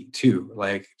easy too,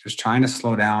 like just trying to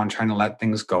slow down, trying to let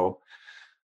things go.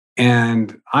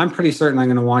 And I'm pretty certain I'm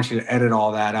going to want you to edit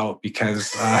all that out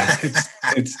because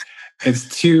it's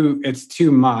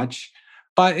too much,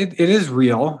 but it is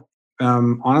real.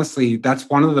 honestly, that's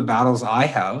one of the battles I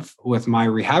have with my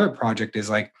Rehabit project is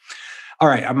like, all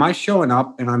right, am I showing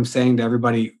up and I'm saying to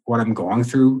everybody what I'm going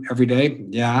through every day?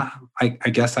 Yeah, I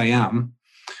guess I am.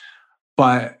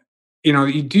 But,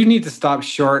 you do need to stop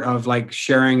short of like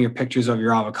sharing your pictures of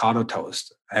your avocado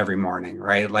toast every morning,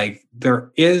 right? Like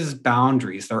there is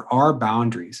boundaries. There are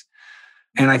boundaries.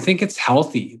 And I think it's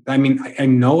healthy. I mean, I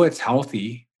know it's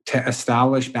healthy to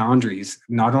establish boundaries,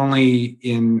 not only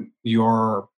in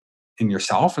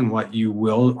yourself and what you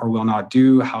will or will not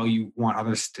do, how you want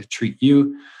others to treat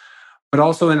you, but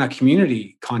also in a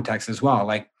community context as well.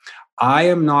 Like I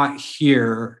am not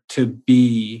here to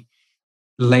be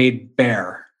laid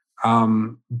bare,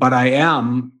 but I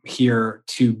am here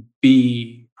to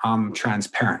be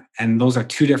transparent. And those are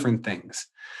two different things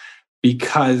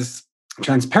because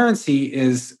transparency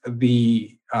is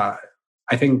I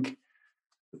think,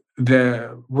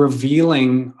 the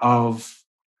revealing of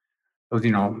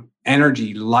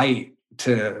energy, light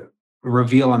to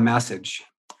reveal a message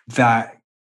that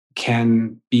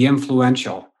can be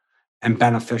influential and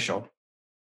beneficial.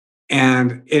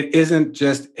 And it isn't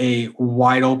just a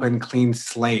wide open, clean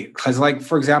slate. Because, like,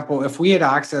 for example, if we had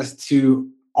access to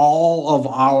all of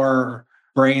our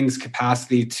brain's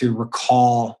capacity to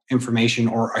recall information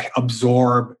or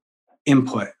absorb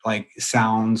input, like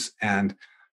sounds and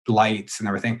lights and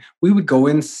everything, we would go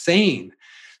insane.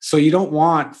 So you don't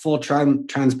want full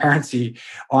transparency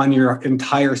on your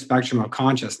entire spectrum of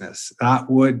consciousness. That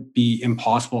would be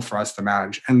impossible for us to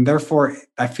manage. And therefore,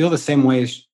 I feel the same way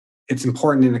as it's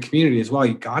important in the community as well.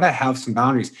 You got to have some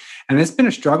boundaries. And it's been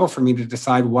a struggle for me to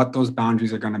decide what those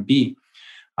boundaries are going to be.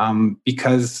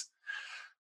 Because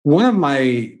one of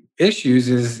my issues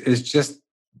is just,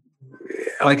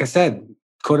 like I said,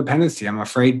 codependency. I'm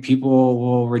afraid people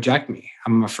will reject me.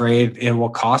 I'm afraid it will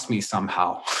cost me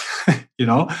somehow,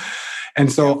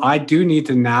 And so I do need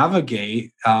to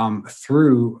navigate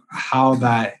through how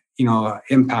that,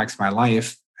 impacts my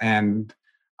life and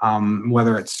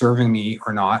whether it's serving me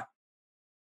or not.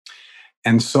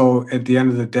 And so at the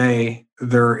end of the day,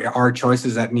 there are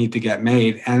choices that need to get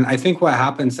made. And I think what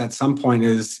happens at some point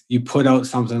is you put out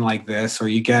something like this, or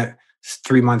you get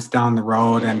 3 months down the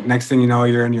road, and next thing you know,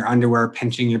 you're in your underwear,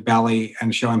 pinching your belly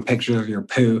and showing pictures of your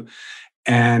poo.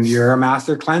 And you're a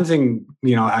master cleansing,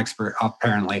 expert,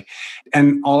 apparently.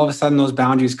 And all of a sudden those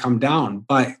boundaries come down.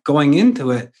 But going into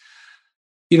it,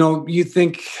 you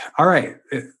think, all right,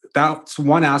 that's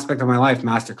one aspect of my life,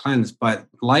 master cleanse, but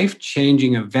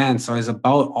life-changing events is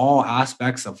about all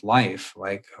aspects of life.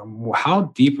 Like,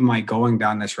 how deep am I going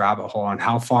down this rabbit hole, and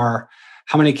how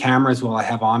many cameras will I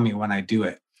have on me when I do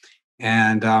it?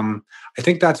 And I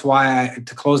think that's why,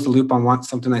 to close the loop on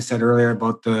something I said earlier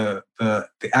about the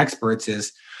experts,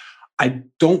 is I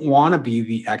don't want to be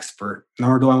the expert,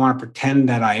 nor do I want to pretend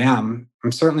that I am.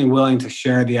 I'm certainly willing to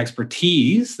share the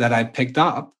expertise that I picked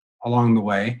up along the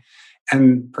way.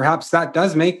 And perhaps that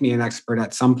does make me an expert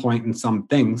at some point in some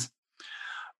things.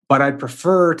 But I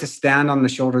prefer to stand on the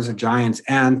shoulders of giants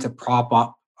and to prop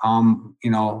up,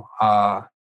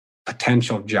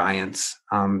 potential giants,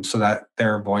 so that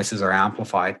their voices are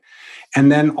amplified.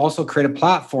 And then also create a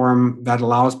platform that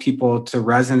allows people to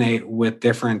resonate with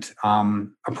different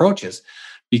approaches,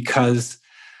 because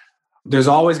there's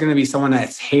always going to be someone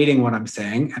that's hating what I'm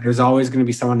saying, and there's always going to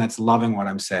be someone that's loving what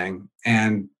I'm saying.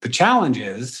 And the challenge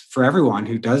is, for everyone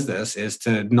who does this, is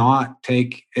to not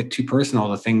take it too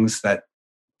personal, the things that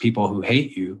people who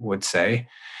hate you would say,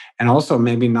 and also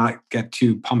maybe not get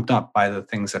too pumped up by the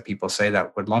things that people say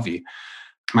that would love you.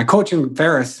 My coach in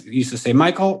Ferris used to say,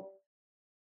 Michael,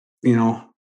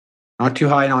 not too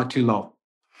high, not too low.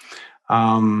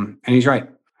 And he's right.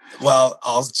 Well,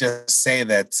 I'll just say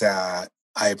that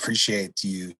I appreciate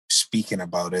you speaking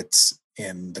about it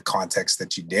in the context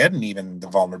that you did, and even the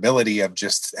vulnerability of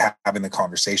just having the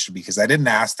conversation, because I didn't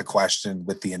ask the question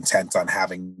with the intent on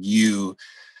having you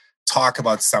talk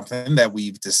about something that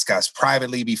we've discussed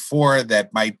privately before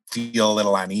that might feel a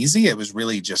little uneasy. It was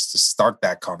really just to start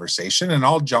that conversation, and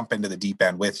I'll jump into the deep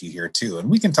end with you here too. And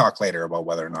we can talk later about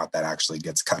whether or not that actually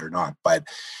gets cut or not. But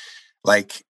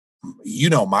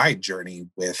my journey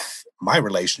with my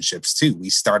relationships too. We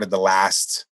started the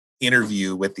last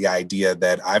interview with the idea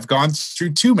that I've gone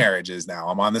through 2 marriages now.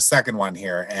 I'm on the second one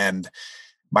here. And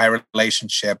my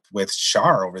relationship with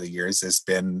Shar over the years has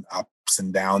been ups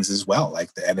and downs as well.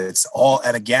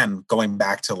 And again, going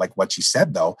back to like what you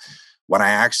said though, when I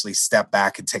actually step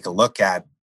back and take a look at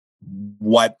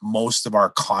what most of our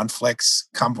conflicts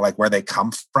come, like where they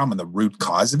come from and the root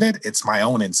cause of it, it's my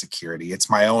own insecurity. It's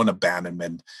my own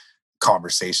abandonment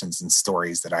conversations and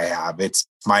stories that I have. It's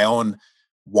my own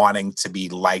wanting to be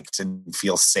liked and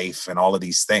feel safe and all of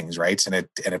these things, right? And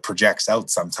it projects out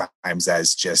sometimes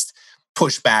as just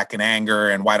pushback and anger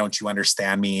and why don't you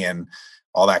understand me and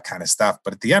all that kind of stuff.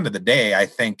 But at the end of the day, I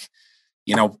think,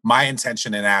 my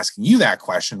intention in asking you that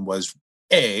question was,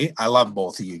 A, I love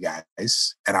both of you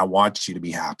guys and I want you to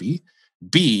be happy.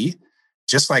 B,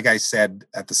 just like I said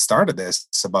at the start of this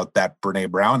about that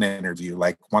Brene Brown interview,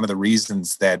 like one of the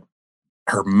reasons that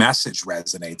her message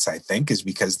resonates, I think, is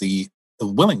because the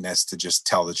willingness to just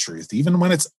tell the truth, even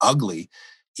when it's ugly,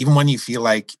 even when you feel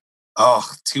like, oh,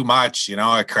 too much,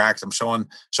 I cracked. I'm showing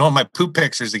my poop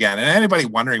pictures again. And anybody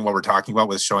wondering what we're talking about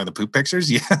with showing the poop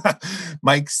pictures? Yeah.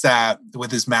 Mike's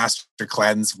with his Master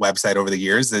Cleanse website over the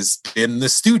years has been the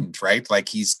student, right? Like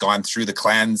he's gone through the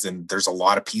cleanse and there's a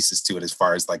lot of pieces to it as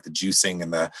far as like the juicing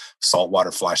and the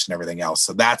saltwater flush and everything else.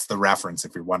 So that's the reference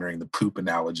if you're wondering the poop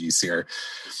analogies here.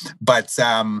 But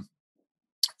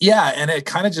yeah, and it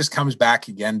kind of just comes back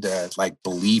again to like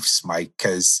beliefs, Mike,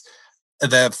 because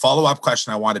the follow-up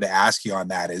question I wanted to ask you on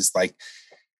that is like,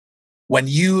 when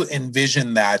you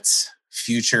envision that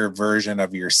future version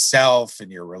of yourself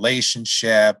and your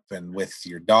relationship and with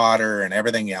your daughter and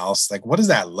everything else, like, what does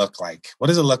that look like? What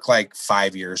does it look like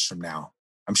 5 years from now?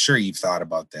 I'm sure you've thought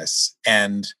about this.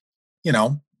 And,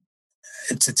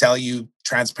 to tell you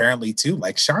transparently too,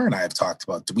 like Shar and I have talked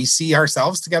about, do we see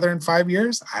ourselves together in 5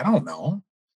 years? I don't know.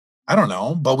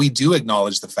 But we do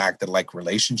acknowledge the fact that like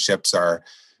relationships are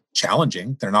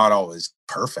challenging. They're not always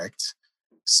perfect.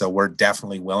 So we're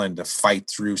definitely willing to fight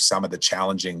through some of the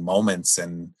challenging moments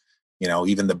and,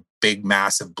 even the big,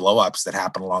 massive blow-ups that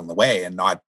happen along the way and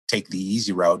not take the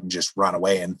easy route and just run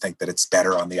away and think that it's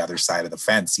better on the other side of the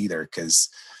fence either. Because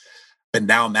been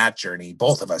down that journey,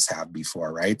 both of us have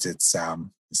before, right? It's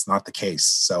not the case.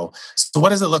 So what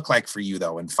does it look like for you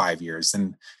though in 5 years?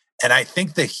 And I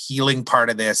think the healing part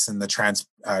of this and the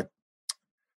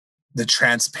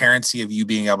transparency of you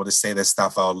being able to say this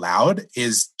stuff out loud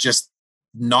is just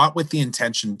not with the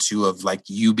intention too of like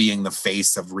you being the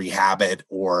face of Rehab It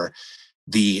or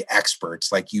the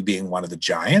experts, like you being one of the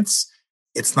giants.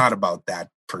 It's not about that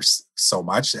so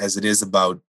much as it is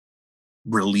about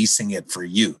releasing it for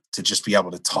you to just be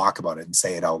able to talk about it and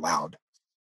say it out loud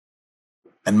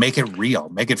and make it real,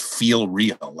 make it feel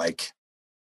real. Like,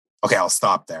 okay, I'll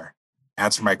stop there.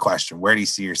 Answer my question. Where do you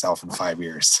see yourself in 5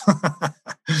 years?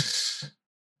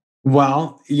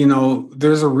 Well,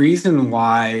 there's a reason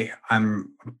why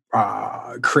I'm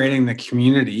creating the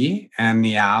community and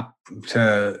the app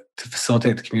to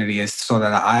facilitate the community is so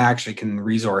that I actually can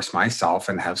resource myself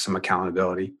and have some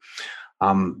accountability.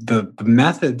 The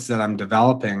methods that I'm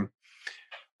developing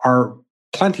are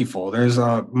plentiful. There's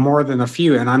more than a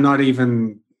few, and I'm not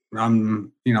even,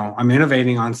 I'm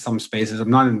innovating on some spaces.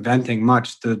 I'm not inventing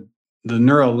much. The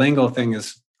Neurolingo thing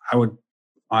is,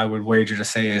 I would wager to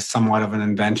say, is somewhat of an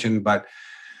invention, but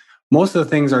most of the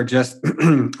things are just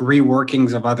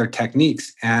reworkings of other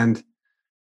techniques. And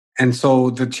so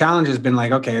the challenge has been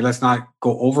like, okay, let's not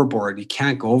go overboard. You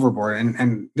can't go overboard.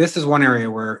 And this is one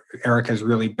area where Erica has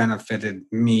really benefited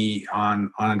me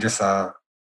on just a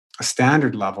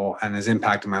standard level and has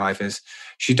impacted my life. Is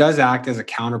she does act as a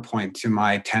counterpoint to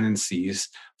my tendencies.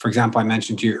 For example, I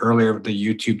mentioned to you earlier, the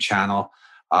YouTube channel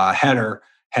header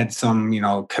had some,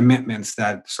 commitments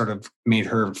that sort of made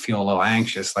her feel a little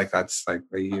anxious. Like, that's like,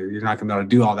 you're not going to be able to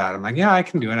do all that. I'm like, yeah, I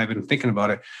can do it. I've been thinking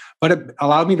about it. But it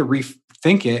allowed me to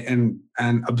rethink it and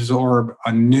absorb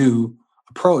a new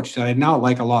approach that I now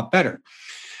like a lot better.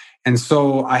 And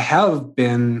so I have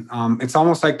been, it's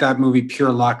almost like that movie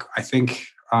Pure Luck. I think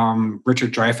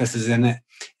Richard Dreyfuss is in it.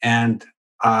 And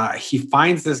he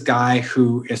finds this guy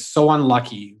who is so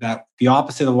unlucky that the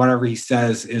opposite of whatever he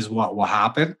says is what will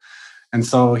happen. And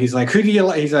so he's like, who do you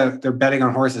like? They're betting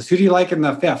on horses. Who do you like in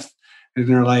the fifth? And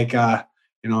they're like,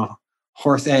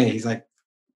 horse A. He's like,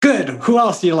 good. Who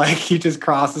else do you like? He just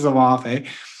crosses them off.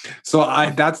 So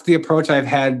that's the approach I've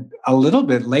had a little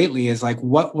bit lately, is like,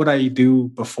 what would I do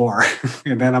before?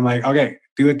 And then I'm like, okay,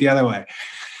 do it the other way.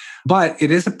 But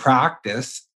it is a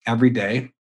practice every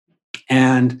day.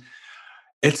 And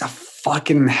it's a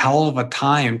fucking hell of a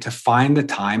time to find the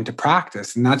time to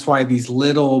practice. And that's why these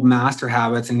little master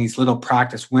habits and these little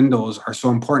practice windows are so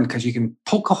important, because you can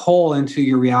poke a hole into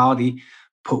your reality,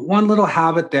 put one little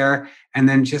habit there, and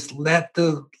then just let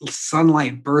the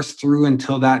sunlight burst through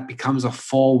until that becomes a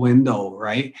full window,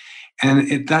 right?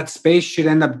 And that space should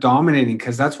end up dominating,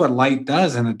 because that's what light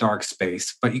does in a dark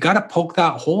space. But you got to poke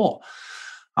that hole,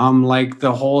 like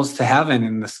the holes to heaven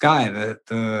in the sky,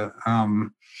 the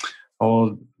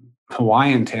old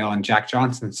Hawaiian tale and Jack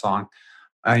Johnson song,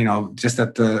 just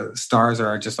that the stars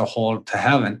are just a hole to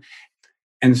heaven.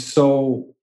 And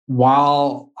so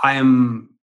while I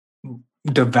am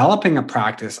developing a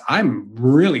practice, I'm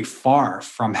really far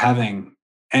from having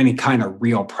any kind of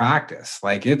real practice.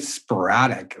 Like, it's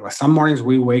sporadic. Some mornings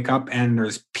we wake up and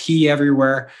there's pee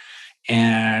everywhere.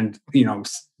 And,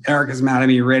 Erica's mad at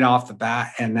me right off the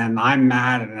bat. And then I'm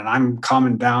mad, and then I'm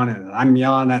calming down, and I'm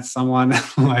yelling at someone.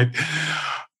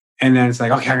 And then it's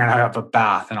like, okay, I'm going to have a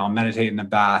bath, and I'll meditate in the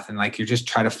bath. And like, you just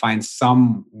try to find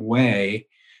some way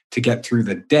to get through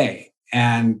the day.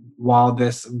 And while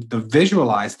the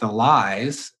Visualize the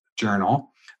Lies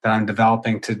journal that I'm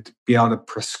developing to be able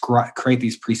to create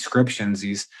these prescriptions,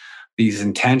 these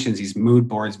intentions, these mood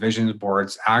boards, vision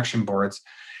boards, action boards,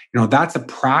 that's a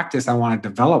practice I want to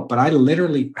develop. But I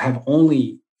literally have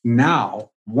only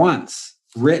now once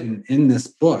written in this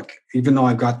book, even though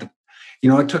I've got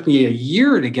it took me a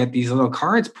year to get these little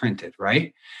cards printed,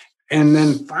 right? And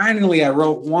then finally I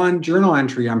wrote one journal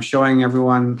entry. I'm showing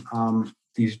everyone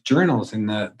these journals in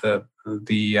the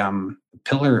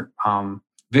pillar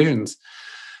visions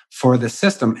for the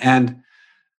system. And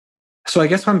so I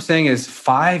guess what I'm saying is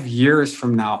 5 years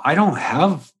from now, I don't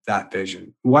have that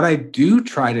vision. What I do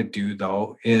try to do,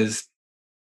 though, is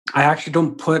I actually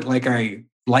don't put like a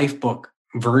life book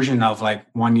version of like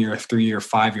 1 year, 3 year,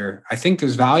 5 year. I think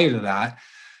there's value to that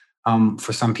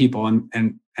for some people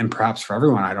and perhaps for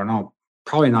everyone. I don't know,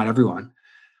 probably not everyone,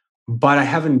 but I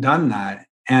haven't done that.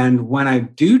 And when I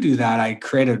do that, I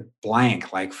create a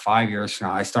blank like 5 years from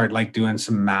now. I start like doing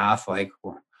some math, like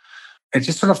it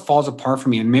just sort of falls apart for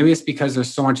me. And maybe it's because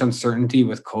there's so much uncertainty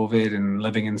with COVID and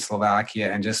living in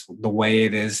Slovakia and just the way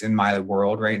it is in my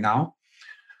world right now.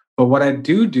 But what I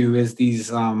do is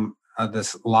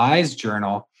this Lies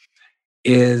journal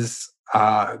is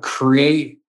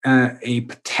create a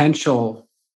potential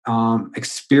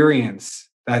experience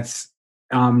that's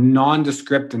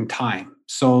nondescript in time.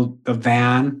 So the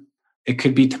van, it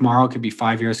could be tomorrow, it could be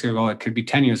 5 years ago, it could be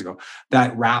 10 years ago.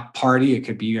 That wrap party, it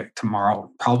could be tomorrow,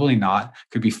 probably not.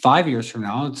 It could be 5 years from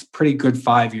now. It's a pretty good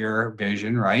 5-year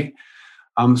vision, right?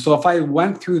 So if I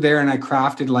went through there and I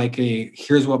crafted like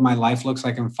here's what my life looks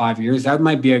like in 5 years, that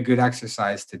might be a good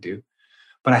exercise to do.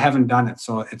 But I haven't done it,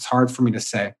 so it's hard for me to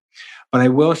say. But I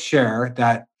will share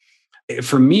that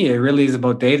for me, it really is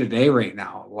about day to day right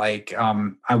now. Like,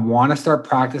 I want to start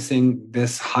practicing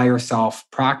this higher self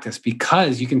practice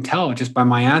because you can tell just by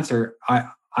my answer,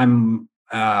 that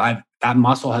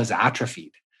muscle has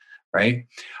atrophied, right?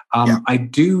 I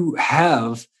do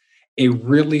have a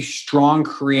really strong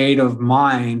creative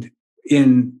mind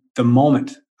in the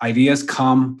moment. Ideas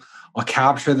come, I'll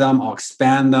capture them, I'll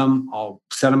expand them, I'll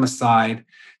set them aside.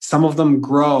 Some of them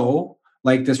grow.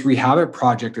 Like this Rehabit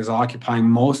project is occupying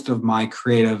most of my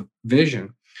creative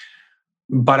vision.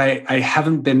 But I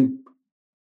haven't been,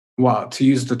 well, to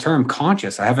use the term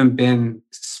conscious, I haven't been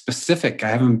specific. I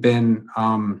haven't been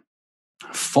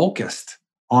focused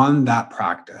on that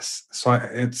practice. So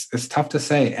it's tough to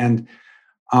say. And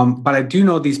but I do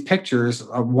know these pictures.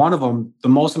 One of them, the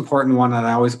most important one that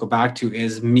I always go back to,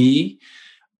 is me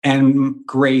and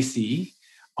Gracie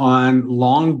on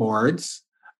longboards.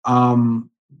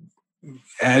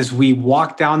 As we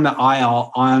walk down the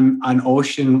aisle on an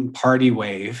ocean party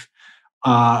wave.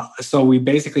 So we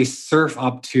basically surf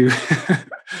up to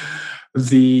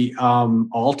the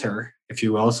altar, if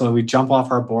you will. So we jump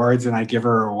off our boards and I give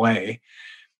her away,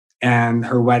 and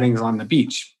her wedding's on the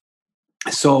beach.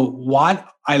 So what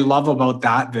I love about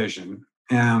that vision,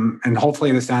 and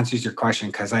hopefully this answers your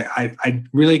question, because I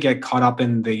really get caught up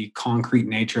in the concrete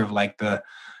nature of like the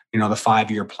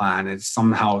 5-year plan. It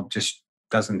somehow just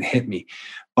doesn't hit me.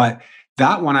 But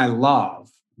that one I love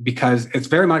because it's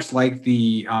very much like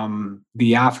the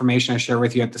affirmation I shared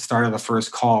with you at the start of the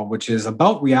first call, which is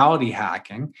about reality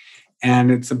hacking.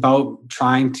 And it's about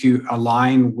trying to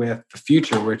align with the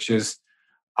future, which is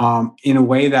in a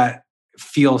way that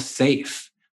feels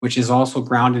safe, which is also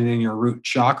grounded in your root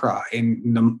chakra,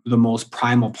 in the most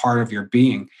primal part of your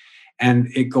being.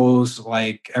 And it goes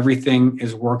like everything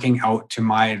is working out to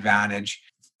my advantage.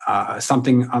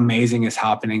 Something amazing is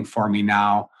happening for me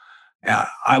now.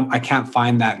 I can't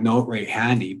find that note right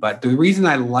handy, but the reason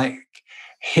I like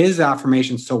his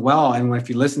affirmation so well, and if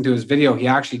you listen to his video, he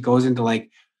actually goes into like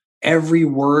every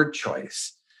word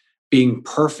choice being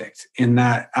perfect in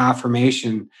that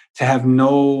affirmation, to have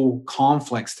no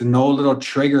conflicts, to no little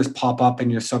triggers pop up in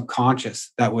your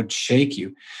subconscious that would shake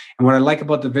you. And what I like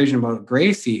about the vision about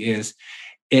Gracie is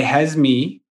it has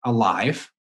me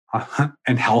alive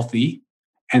and healthy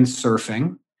and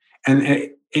surfing. And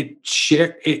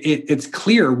it's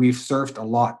clear we've surfed a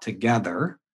lot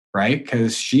together, right?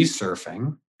 Because she's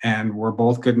surfing and we're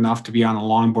both good enough to be on a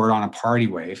longboard on a party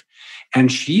wave. And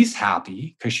she's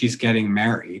happy because she's getting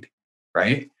married,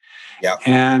 right? Yeah.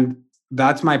 And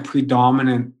that's my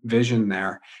predominant vision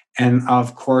there. And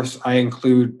of course, I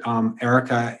include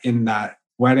Erica in that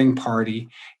wedding party.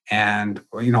 And,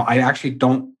 I actually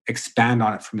don't expand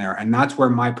on it from there. And that's where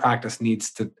my practice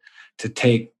needs to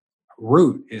take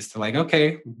root, is to like,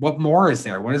 okay, what more is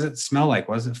there? What does it smell like?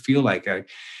 What does it feel like?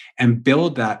 And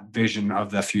build that vision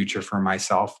of the future for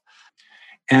myself.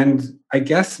 And I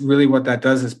guess really what that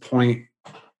does is point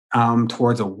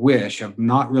towards a wish of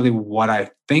not really what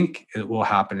I think it will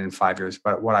happen in 5 years,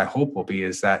 but what I hope will be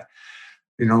is that,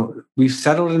 we've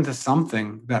settled into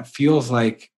something that feels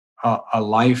like a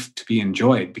life to be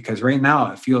enjoyed, because right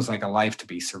now it feels like a life to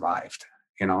be survived,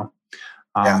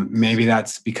 Maybe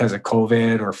that's because of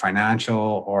COVID or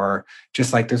financial, or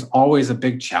just like there's always a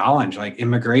big challenge, like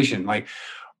immigration. Like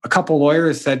a couple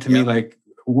lawyers said to me, like,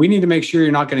 we need to make sure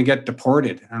you're not going to get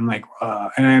deported. And I'm like,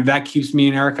 and that keeps me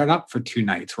and Erica up for 2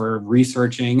 nights. We're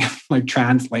researching, like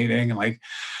translating, and like,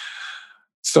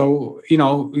 so,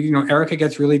 Erica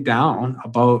gets really down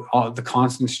about all the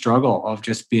constant struggle of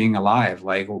just being alive.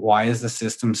 Like, why is the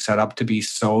system set up to be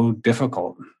so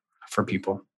difficult for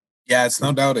people? Yeah, it's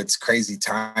no doubt it's crazy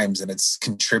times, and it's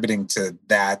contributing to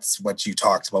that's what you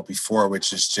talked about before,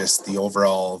 which is just the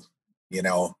overall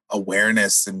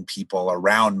awareness in people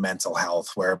around mental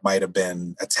health, where it might have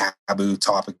been a taboo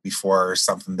topic before, or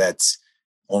something that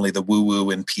only the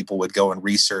woo-woo and people would go and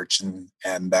research and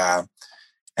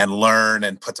learn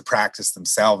and put to practice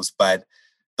themselves. But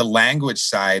the language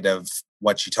side of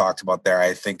what you talked about there,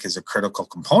 I think, is a critical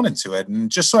component to it. And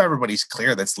just so everybody's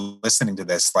clear that's listening to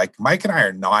this, like Mike and I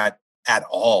are not at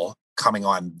all coming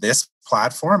on this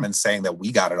platform and saying that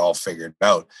we got it all figured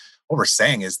out. What we're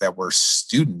saying is that we're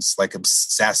students, like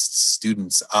obsessed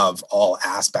students of all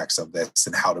aspects of this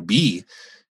and how to be,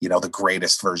 the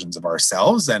greatest versions of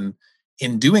ourselves. And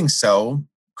in doing so,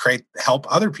 help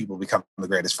other people become the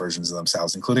greatest versions of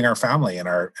themselves, including our family and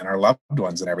our loved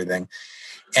ones and everything.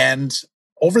 And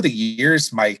over the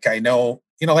years, Mike, I know,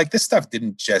 like this stuff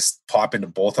didn't just pop into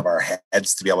both of our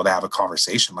heads to be able to have a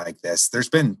conversation like this. There's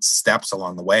been steps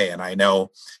along the way. And I know,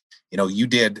 you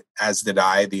did, as did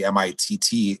I, the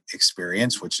MITT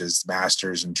experience, which is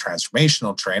Masters in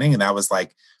Transformational Training. And that was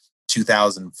like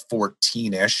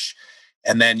 2014-ish.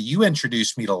 And then you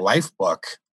introduced me to Lifebook.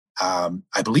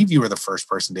 I believe you were the first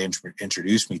person to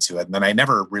introduce me to it. And then I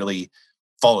never really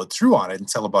followed through on it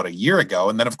until about a year ago.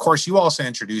 And then, of course, you also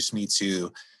introduced me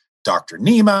to Dr.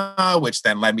 Nima, which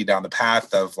then led me down the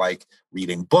path of like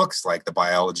reading books like The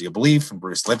Biology of Belief and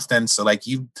Bruce Lipton. So like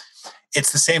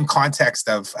it's the same context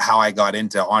of how I got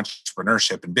into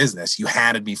entrepreneurship and business. You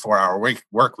handed me 4-hour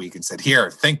work week and said,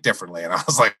 here, think differently. And I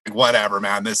was like, whatever,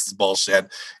 man, this is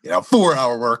bullshit.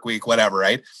 4-hour work week, whatever,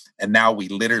 right? And now we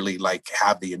literally like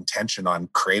have the intention on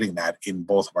creating that in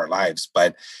both of our lives.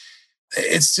 But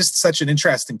it's just such an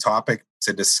interesting topic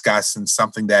to discuss, and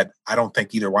something that I don't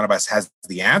think either one of us has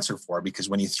the answer for, because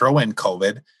when you throw in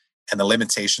COVID and the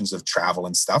limitations of travel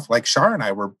and stuff, like Shar and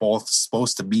I were both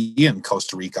supposed to be in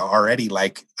Costa Rica already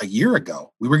like a year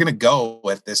ago. We were going to go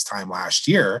at this time last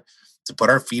year to put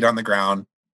our feet on the ground,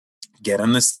 get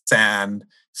in the sand,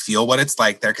 feel what it's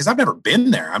like there. Cause I've never been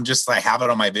there. I'm just like, have it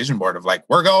on my vision board of like,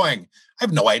 we're going. I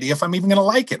have no idea if I'm even going to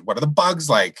like it. What are the bugs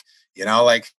like?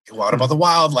 Like what about the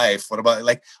wildlife? What about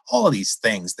like all of these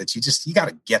things that you got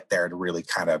to get there to really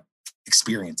kind of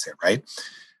experience it. Right.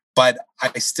 But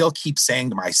I still keep saying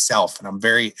to myself, and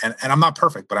and I'm not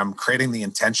perfect, but I'm creating the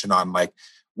intention on like,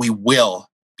 we will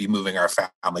be moving our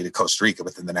family to Costa Rica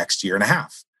within the next year and a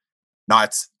half.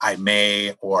 Not I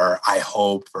may, or I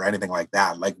hope, or anything like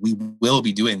that. Like we will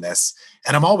be doing this.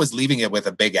 And I'm always leaving it with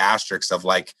a big asterisk of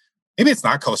like, maybe it's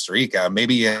not Costa Rica.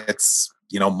 Maybe it's,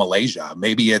 Malaysia,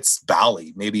 maybe it's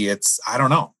Bali, maybe it's, I don't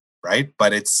know. Right.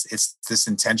 But it's this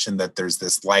intention that there's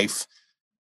this life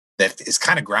that is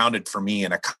kind of grounded for me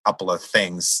in a couple of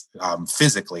things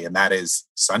physically. And that is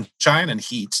sunshine and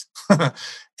heat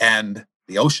and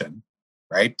the ocean,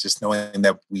 right? Just knowing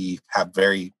that we have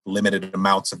very limited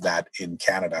amounts of that in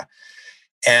Canada.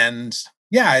 And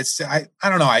yeah, I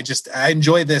don't know. I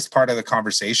enjoy this part of the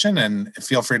conversation, and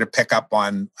feel free to pick up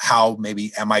on how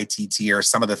maybe MITT or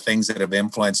some of the things that have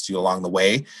influenced you along the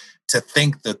way to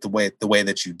think that the way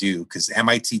that you do, because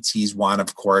MITT is one,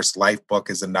 of course, Lifebook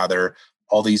is another,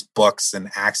 all these books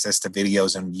and access to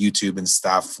videos on YouTube and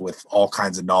stuff with all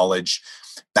kinds of knowledge.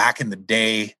 Back in the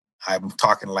day, I'm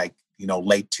talking like,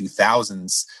 late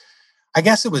 2000s, I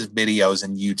guess it was videos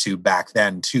and YouTube back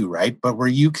then too, right? But were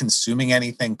you consuming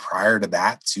anything prior to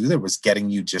that too that was getting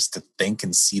you just to think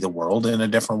and see the world in a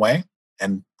different way?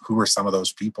 And who were some of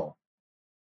those people?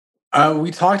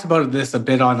 We talked about this a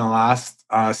bit on the last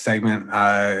segment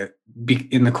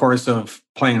in the course of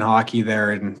playing hockey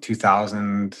there in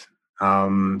 2000,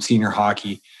 senior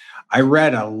hockey, I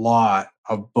read a lot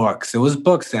of books. It was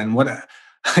books then.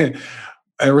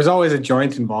 There was always a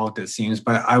joint involved, it seems,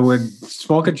 but I would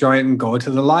smoke a joint and go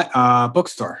to the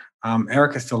bookstore.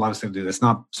 Erica still loves to do this,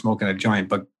 not smoking a joint,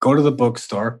 but go to the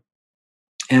bookstore.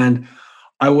 And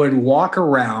I would walk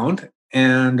around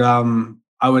and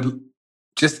I would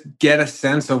just get a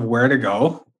sense of where to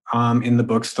go in the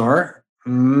bookstore.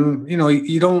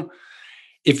 You don't,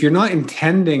 if you're not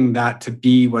intending that to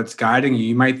be what's guiding you,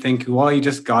 you might think, well, you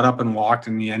just got up and walked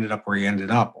and you ended up where you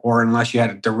ended up, or unless you had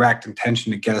a direct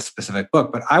intention to get a specific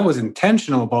book. But I was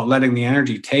intentional about letting the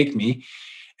energy take me.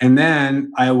 And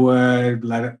then I would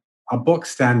let a book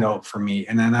stand out for me.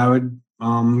 And then I would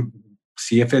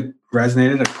see if it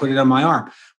resonated. I put it on my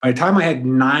arm. By the time I had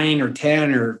 9 or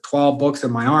 10 or 12 books in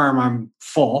my arm, I'm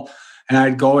full. And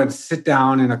I'd go and sit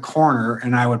down in a corner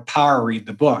and I would power read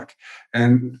the book.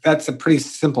 And that's a pretty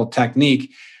simple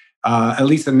technique, at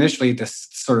least initially, to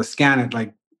sort of scan it,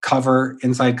 like cover,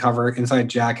 inside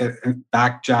jacket,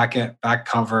 back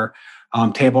cover,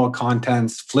 table of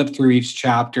contents, flip through each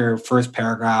chapter, first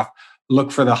paragraph,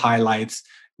 look for the highlights.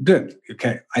 Good.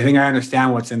 Okay. I think I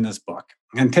understand what's in this book.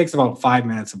 And it takes about 5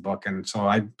 minutes a book. And so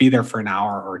I'd be there for an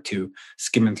hour or two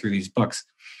skimming through these books.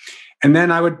 And then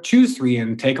I would choose 3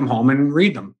 and take them home and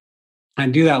read them.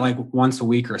 I'd do that like once a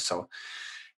week or so.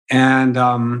 And,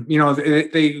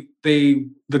 the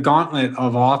gauntlet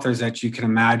of authors that you can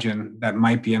imagine that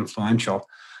might be influential,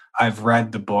 I've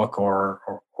read the book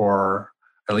or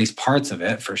at least parts of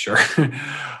it for sure.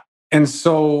 And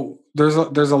so there's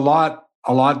a lot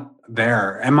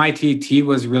there. MITT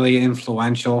was really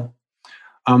influential.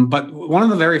 But one of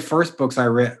the very first books I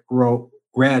read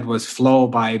was Flow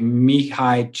by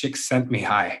Mihaly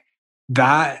Csikszentmihalyi.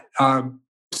 That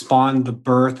spawned the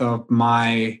birth of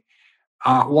my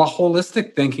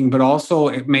holistic thinking, but also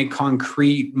it made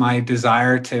concrete my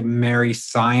desire to marry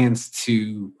science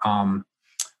to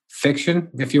fiction,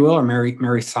 if you will, or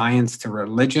marry science to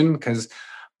religion, because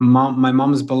my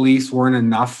mom's beliefs weren't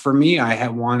enough for me. I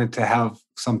had wanted to have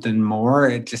something more.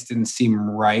 It just didn't seem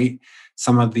right.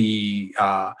 Some of the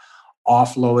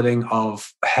offloading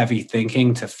of heavy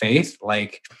thinking to faith,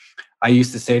 like I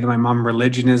used to say to my mom,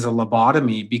 religion is a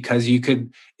lobotomy, because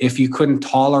if you couldn't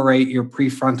tolerate your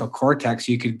prefrontal cortex,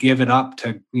 you could give it up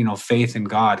to, faith in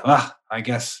God. I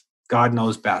guess God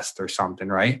knows best or something,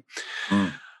 right?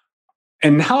 Mm.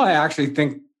 And now I actually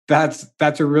think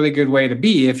that's a really good way to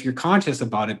be if you're conscious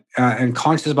about it and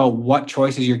conscious about what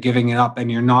choices you're giving it up,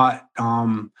 and you're not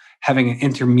having an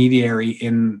intermediary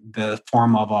in the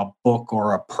form of a book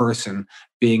or a person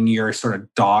being your sort of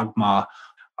dogma,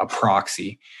 a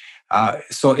proxy.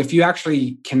 So if you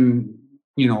actually can,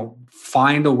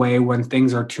 find a way when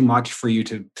things are too much for you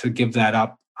to give that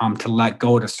up, to let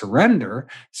go, to surrender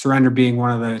being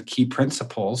one of the key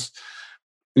principles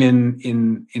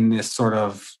in this sort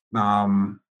of,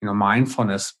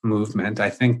 mindfulness movement. I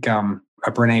think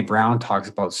Brené Brown talks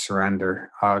about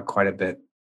surrender quite a bit.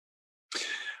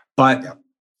 But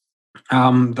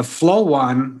the flow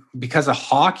one, because of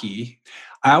hockey,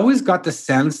 I always got the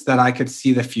sense that I could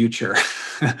see the future.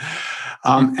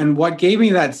 And what gave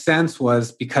me that sense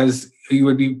was because you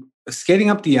would be skating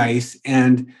up the ice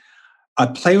and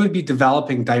a play would be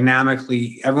developing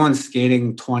dynamically. Everyone's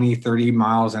skating 20, 30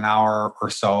 miles an hour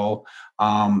or so.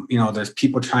 There's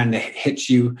people trying to hit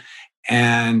you,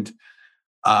 and,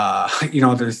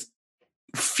 there's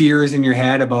fears in your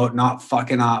head about not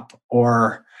fucking up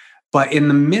but in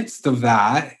the midst of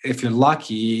that, if you're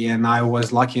lucky, and I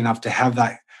was lucky enough to have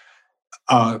that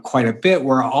quite a bit,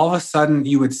 where all of a sudden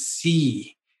you would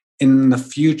see in the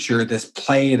future this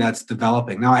play that's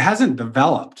developing. Now, it hasn't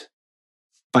developed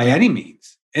by any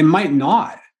means. It might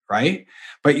not, right?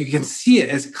 But you can see it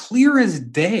as clear as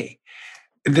day.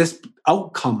 This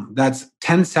outcome that's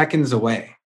 10 seconds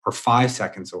away or 5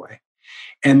 seconds away.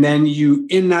 And then you,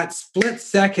 in that split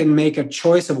second, make a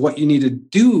choice of what you need to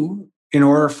do in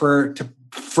order to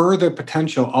further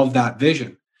potential of that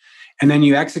vision. And then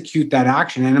you execute that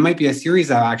action. And it might be a series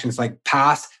of actions like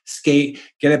pass, skate,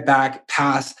 get it back,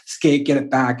 pass, skate, get it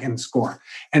back, and score.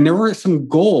 And there were some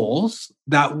goals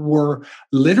that were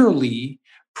literally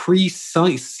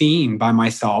pre-seen by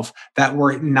myself that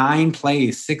were 9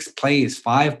 plays, 6 plays,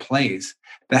 5 plays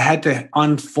that had to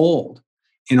unfold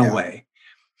in a way.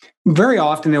 Very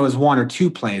often it was 1 or 2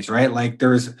 plays, right? Like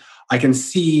I can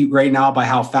see right now by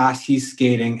how fast he's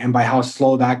skating and by how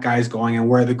slow that guy's going and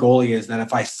where the goalie is, that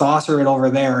if I saucer it over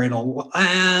there, it'll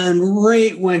land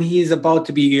right when he's about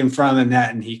to be in front of the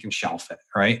net and he can shelf it,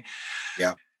 right?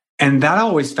 Yeah. And that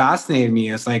always fascinated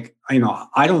me. It's like,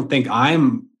 I don't think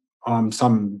I'm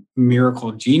some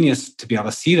miracle genius to be able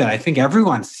to see that. I think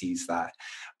everyone sees that.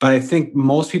 But I think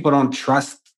most people don't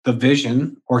trust the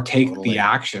vision or take Totally. the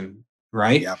action,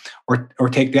 right? Yep. Or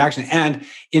take the action. And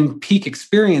in peak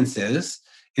experiences,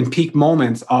 in peak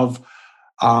moments of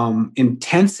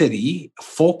intensity,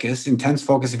 intense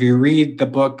focus. If you read the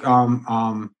book,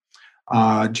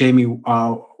 Jamie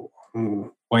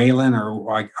Whalen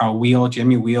or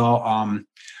Jamie Wheel,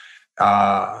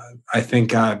 I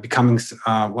think becoming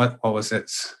what was it?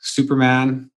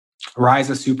 Superman, Rise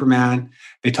of Superman.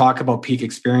 They talk about peak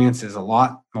experiences a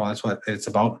lot. Well, that's what it's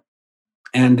about.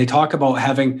 And they talk about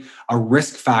having a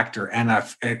risk factor and an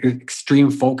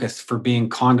extreme focus for being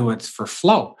conduits for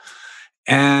flow.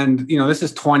 And, this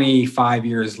is 25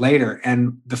 years later.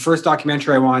 And the first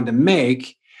documentary I wanted to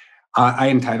make, I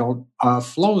entitled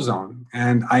Flow Zone.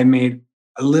 And I made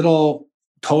little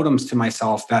totems to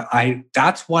myself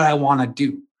that's what I want to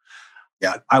do.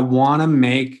 Yeah. I want to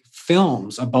make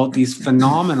films about these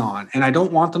phenomenon. And I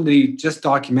don't want them to be just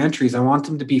documentaries. I want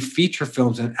them to be feature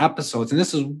films and episodes. And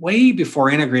this is way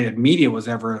before integrated media was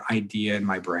ever an idea in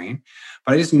my brain.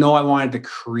 But I just know I wanted to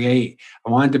create. I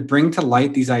wanted to bring to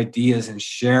light these ideas and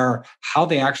share how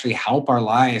they actually help our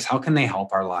lives. How can they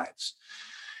help our lives?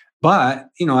 But,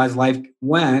 as life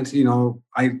went,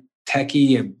 I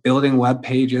techie, building web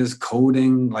pages,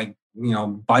 coding,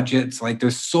 budgets.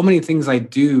 There's so many things I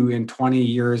do in 20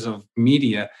 years of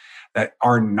media that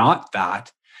are not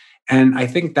that. And I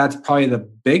think that's probably the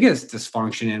biggest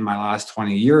dysfunction in my last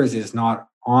 20 years is not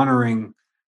honoring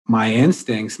my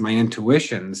instincts, my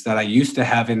intuitions that I used to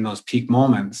have in those peak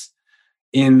moments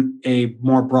in a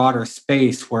more broader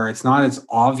space where it's not as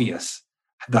obvious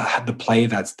the play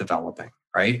that's developing,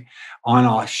 right? On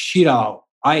a sheet of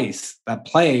ice, that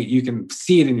play, you can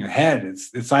see it in your head.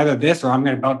 It's either this or I'm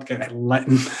about to get let.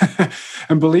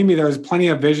 And believe me, there's plenty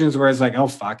of visions where it's like, oh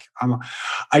fuck.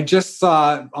 I just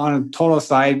saw, on a total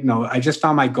side note, I just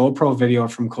found my GoPro video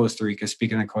from Costa Rica,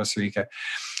 speaking of Costa Rica.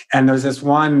 And there's this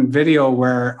one video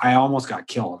where I almost got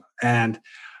killed. And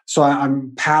so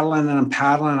I'm paddling and I'm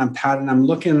paddling and I'm paddling. I'm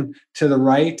looking to the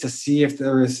right to see if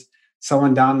there is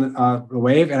someone down the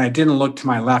wave, and I didn't look to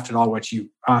my left at all, which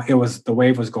the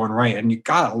wave was going right. And you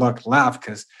got to look left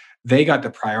because they got the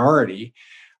priority.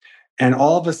 And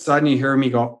all of a sudden you hear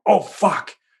me go, oh,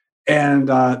 fuck. And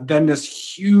then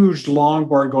this huge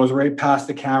longboard goes right past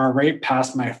the camera, right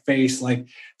past my face. Like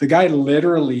the guy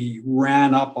literally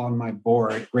ran up on my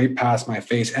board right past my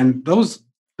face. And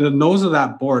the nose of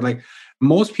that board, like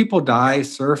most people die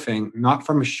surfing, not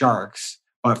from sharks,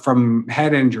 but from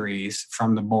head injuries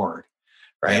from the board.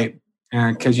 Right.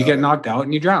 And because you get knocked out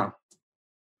and you drown.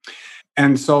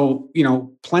 And so,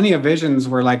 plenty of visions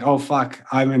were like, oh, fuck,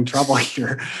 I'm in trouble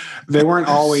here. They weren't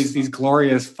always these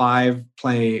glorious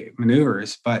 5-play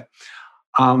maneuvers. But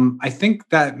I think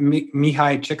that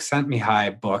Mihai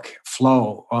Csikszentmihalyi book,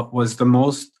 Flow, was the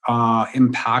most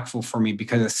impactful for me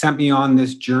because it sent me on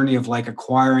this journey of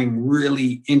acquiring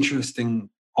really interesting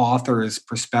authors'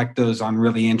 perspectives on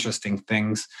really interesting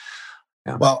things.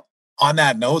 Yeah. Well, on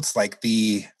that note, I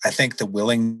think the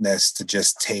willingness to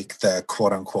just take the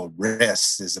quote unquote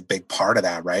risks is a big part of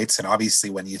that, right? And obviously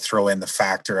when you throw in the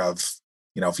factor of,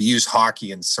 if you use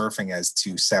hockey and surfing as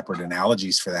two separate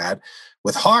analogies for that,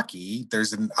 with hockey,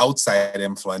 there's an outside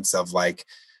influence of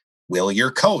will your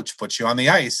coach put you on the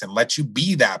ice and let you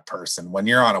be that person? When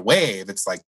you're on a wave, it's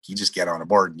you just get on a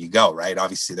board and you go, right?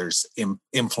 Obviously there's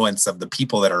influence of the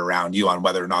people that are around you on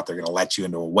whether or not they're going to let you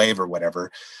into a wave or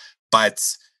whatever. But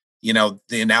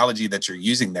the analogy that you're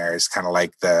using there is kind of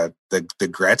like the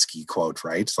Gretzky quote,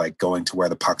 right? It's like going to where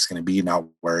the puck's going to be, not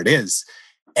where it is.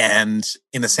 And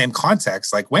in the same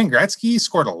context, Wayne Gretzky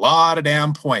scored a lot of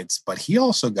damn points, but he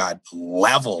also got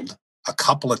leveled a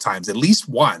couple of times, at least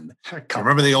one. I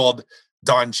remember the old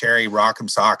Don Cherry Rock'em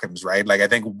Sock'ems, right? I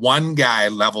think one guy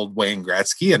leveled Wayne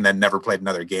Gretzky and then never played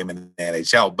another game in the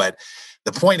NHL. But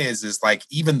the point is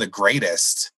even the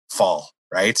greatest fall.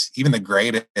 Right? Even the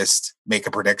greatest make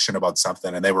a prediction about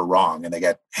something and they were wrong and they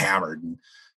get hammered and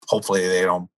hopefully they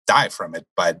don't die from it.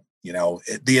 But,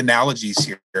 the analogies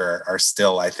here are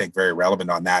still, I think, very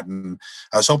relevant on that. And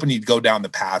I was hoping you'd go down the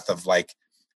path of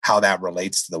how that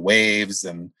relates to the waves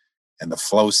and the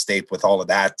flow state with all of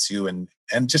that too. And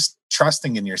just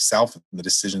trusting in yourself and the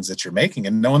decisions that you're making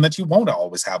and knowing that you won't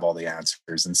always have all the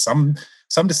answers. And some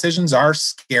decisions are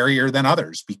scarier than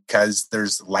others because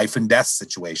there's life and death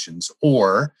situations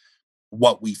or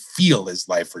what we feel is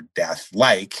life or death,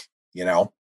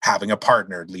 having a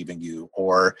partner leaving you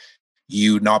or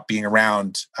you not being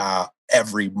around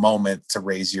every moment to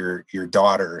raise your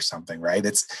daughter or something, right?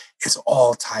 It's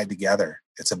all tied together.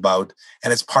 It's about,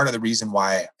 and it's part of the reason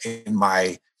why in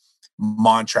my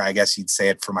mantra, I guess you'd say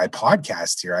it for my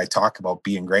podcast here, I talk about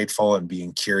being grateful and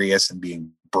being curious and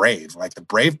being brave. Like the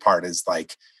brave part is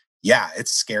like, yeah,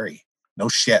 it's scary. No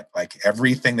shit. Like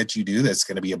everything that you do that's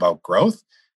going to be about growth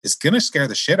is going to scare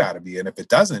the shit out of you. And if it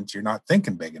doesn't, you're not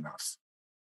thinking big enough.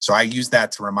 So I use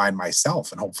that to remind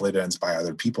myself and hopefully to inspire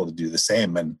other people to do the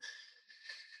same. And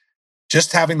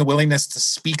just having the willingness to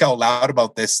speak out loud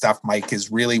about this stuff, Mike,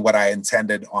 is really what I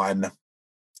intended on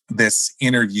this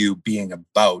interview being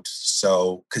about.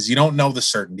 So, because you don't know the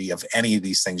certainty of any of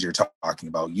these things you're talking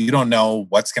about. You don't know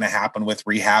what's going to happen with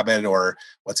Rehabit, or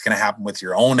what's going to happen with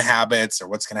your own habits, or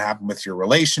what's going to happen with your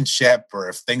relationship, or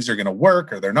if things are going to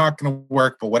work or they're not going to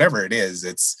work. But whatever it is,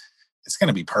 it's going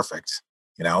to be perfect,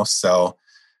 you know? So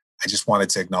I just wanted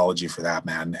to acknowledge you for that,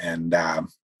 man. And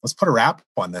let's put a wrap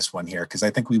on this one here, because I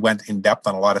think we went in depth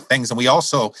on a lot of things. And we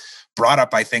also brought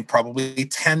up, I think, probably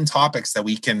 10 topics that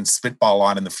we can spitball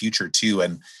on in the future too.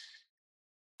 And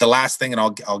the last thing, and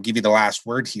I'll give you the last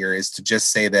word here, is to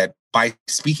just say that by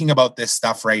speaking about this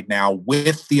stuff right now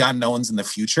with the unknowns in the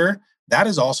future, that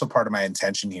is also part of my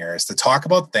intention here, is to talk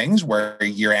about things where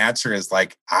your answer is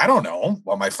like, I don't know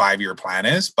what my 5-year plan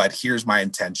is, but here's my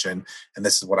intention. And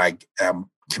this is what I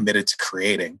am committed to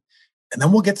creating. And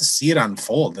then we'll get to see it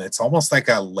unfold. And it's almost like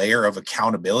a layer of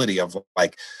accountability of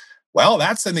like, well,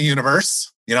 that's in the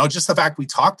universe. You know, just the fact we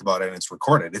talked about it and it's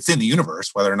recorded, it's in the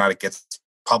universe. Whether or not it gets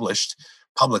published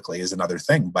publicly is another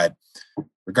thing. But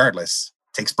regardless,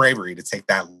 it takes bravery to take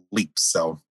that leap.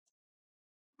 So,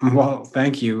 well,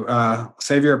 thank you.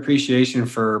 Save your appreciation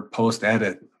for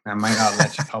post-edit. I might not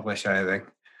let you publish anything.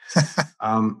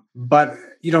 But,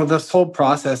 you know, this whole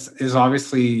process is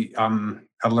obviously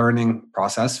a learning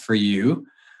process for you.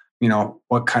 You know,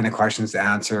 what kind of questions to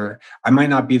answer. I might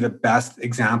not be the best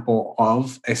example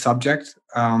of a subject,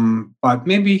 but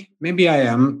maybe I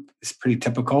am. It's pretty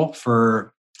typical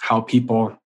for how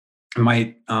people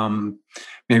might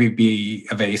maybe be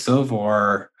evasive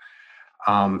or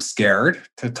scared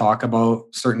to talk about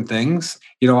certain things.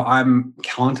 You know, I'm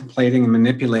contemplating and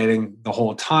manipulating the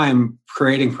whole time,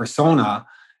 creating persona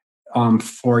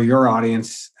for your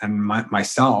audience and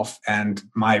myself, and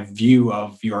my view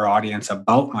of your audience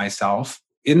about myself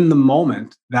in the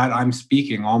moment that I'm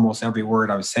speaking almost every word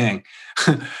I was saying.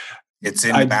 It's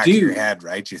in the back of your head,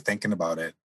 right? You're thinking about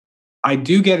it. I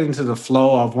do get into the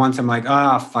flow of, once I'm like,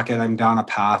 fuck it, I'm down a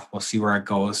path, we'll see where it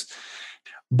goes.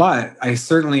 But I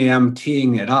certainly am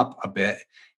teeing it up a bit.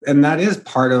 And that is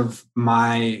part of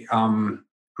my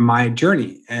my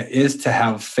journey, is to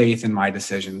have faith in my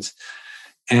decisions.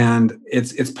 And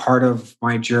it's part of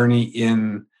my journey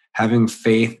in having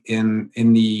faith in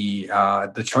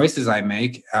the choices I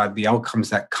make, the outcomes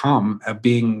that come,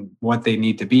 being what they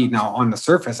need to be. Now, on the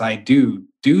surface, I do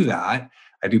that.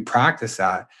 I do practice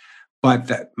that. But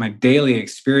that my daily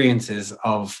experiences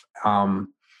of a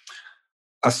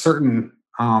certain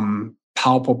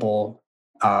palpable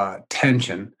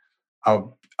tension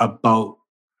about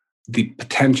the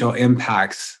potential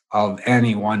impacts of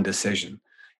any one decision.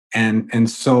 And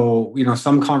so, you know,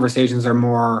 some conversations are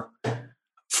more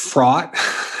fraught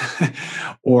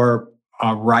or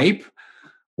ripe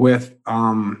with,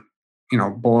 you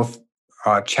know, both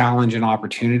challenge and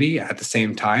opportunity at the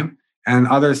same time. And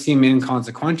others seem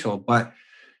inconsequential. But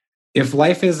if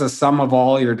life is a sum of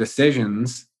all your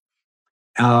decisions,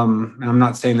 and I'm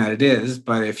not saying that it is,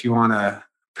 but if you want to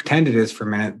pretend it is for a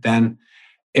minute, then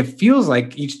it feels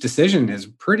like each decision is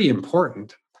pretty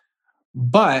important.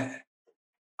 But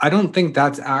I don't think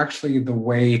that's actually the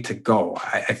way to go.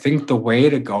 I think the way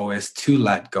to go is to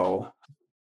let go.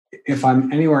 If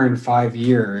I'm anywhere in 5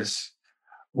 years,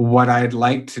 what I'd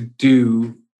like to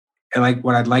do, and like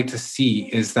what I'd like to see,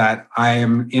 is that I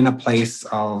am in a place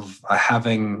of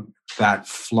having that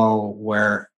flow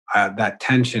where that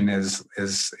tension is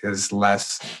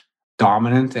less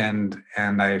dominant, and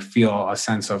I feel a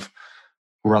sense of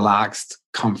relaxed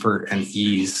comfort and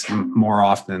ease more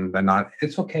often than not.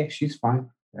 It's okay, she's fine.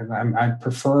 I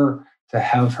prefer to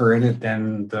have her in it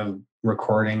than the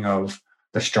recording of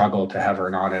the struggle to have her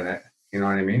not in it. You know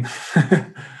what I mean?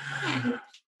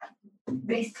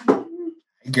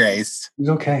 Grace. She's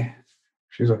okay.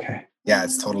 She's okay. Yeah,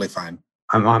 it's totally fine.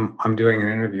 I'm doing an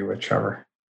interview with Trevor.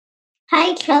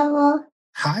 Hi, Trevor.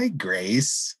 Hi,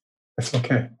 Grace. It's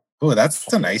okay. Oh,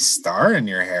 that's a nice star in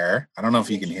your hair. I don't know if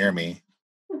you can hear me.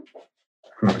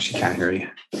 No, she can't hear you.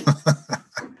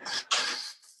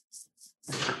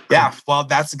 Yeah, well,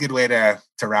 that's a good way to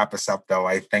wrap us up, though.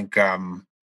 I think, there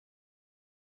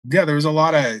was a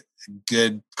lot of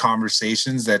good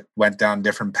conversations that went down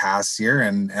different paths here,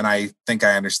 and I think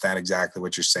I understand exactly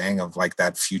what you're saying of like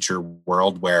that future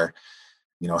world where,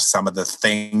 you know, some of the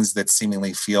things that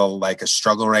seemingly feel like a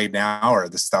struggle right now, or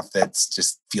the stuff that's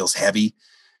just feels heavy,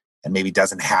 and maybe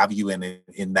doesn't have you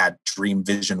in that dream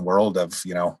vision world of,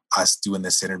 us doing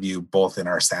this interview both in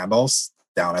our sandals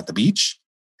down at the beach,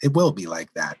 it will be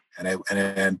like that. And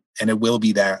it will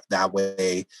be that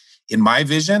way. In my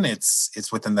vision,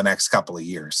 it's within the next couple of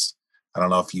years. I don't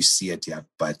know if you see it yet,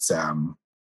 but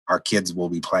our kids will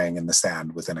be playing in the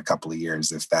sand within a couple of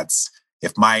years,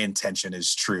 if my intention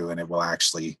is true and it will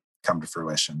actually come to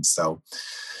fruition. So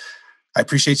I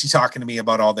appreciate you talking to me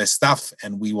about all this stuff.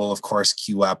 And we will, of course,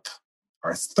 queue up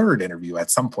our third interview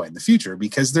at some point in the future,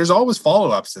 because there's always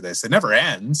follow-ups to this. It never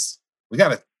ends. We got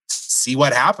to see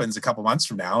what happens a couple months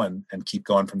from now and keep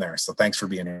going from there. So thanks for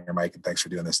being here, Mike, and thanks for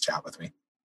doing this chat with me.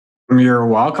 You're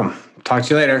welcome. Talk to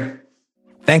you later.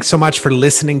 Thanks so much for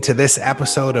listening to this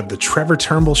episode of The Trevor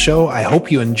Turnbull Show. I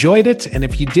hope you enjoyed it. And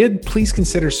if you did, please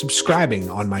consider subscribing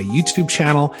on my YouTube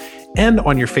channel and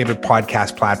on your favorite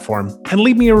podcast platform, and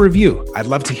leave me a review. I'd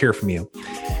love to hear from you.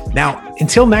 Now,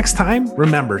 until next time,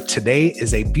 remember, today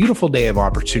is a beautiful day of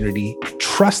opportunity.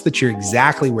 Trust that you're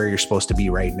exactly where you're supposed to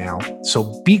be right now.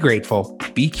 So be grateful,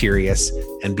 be curious,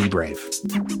 and be brave.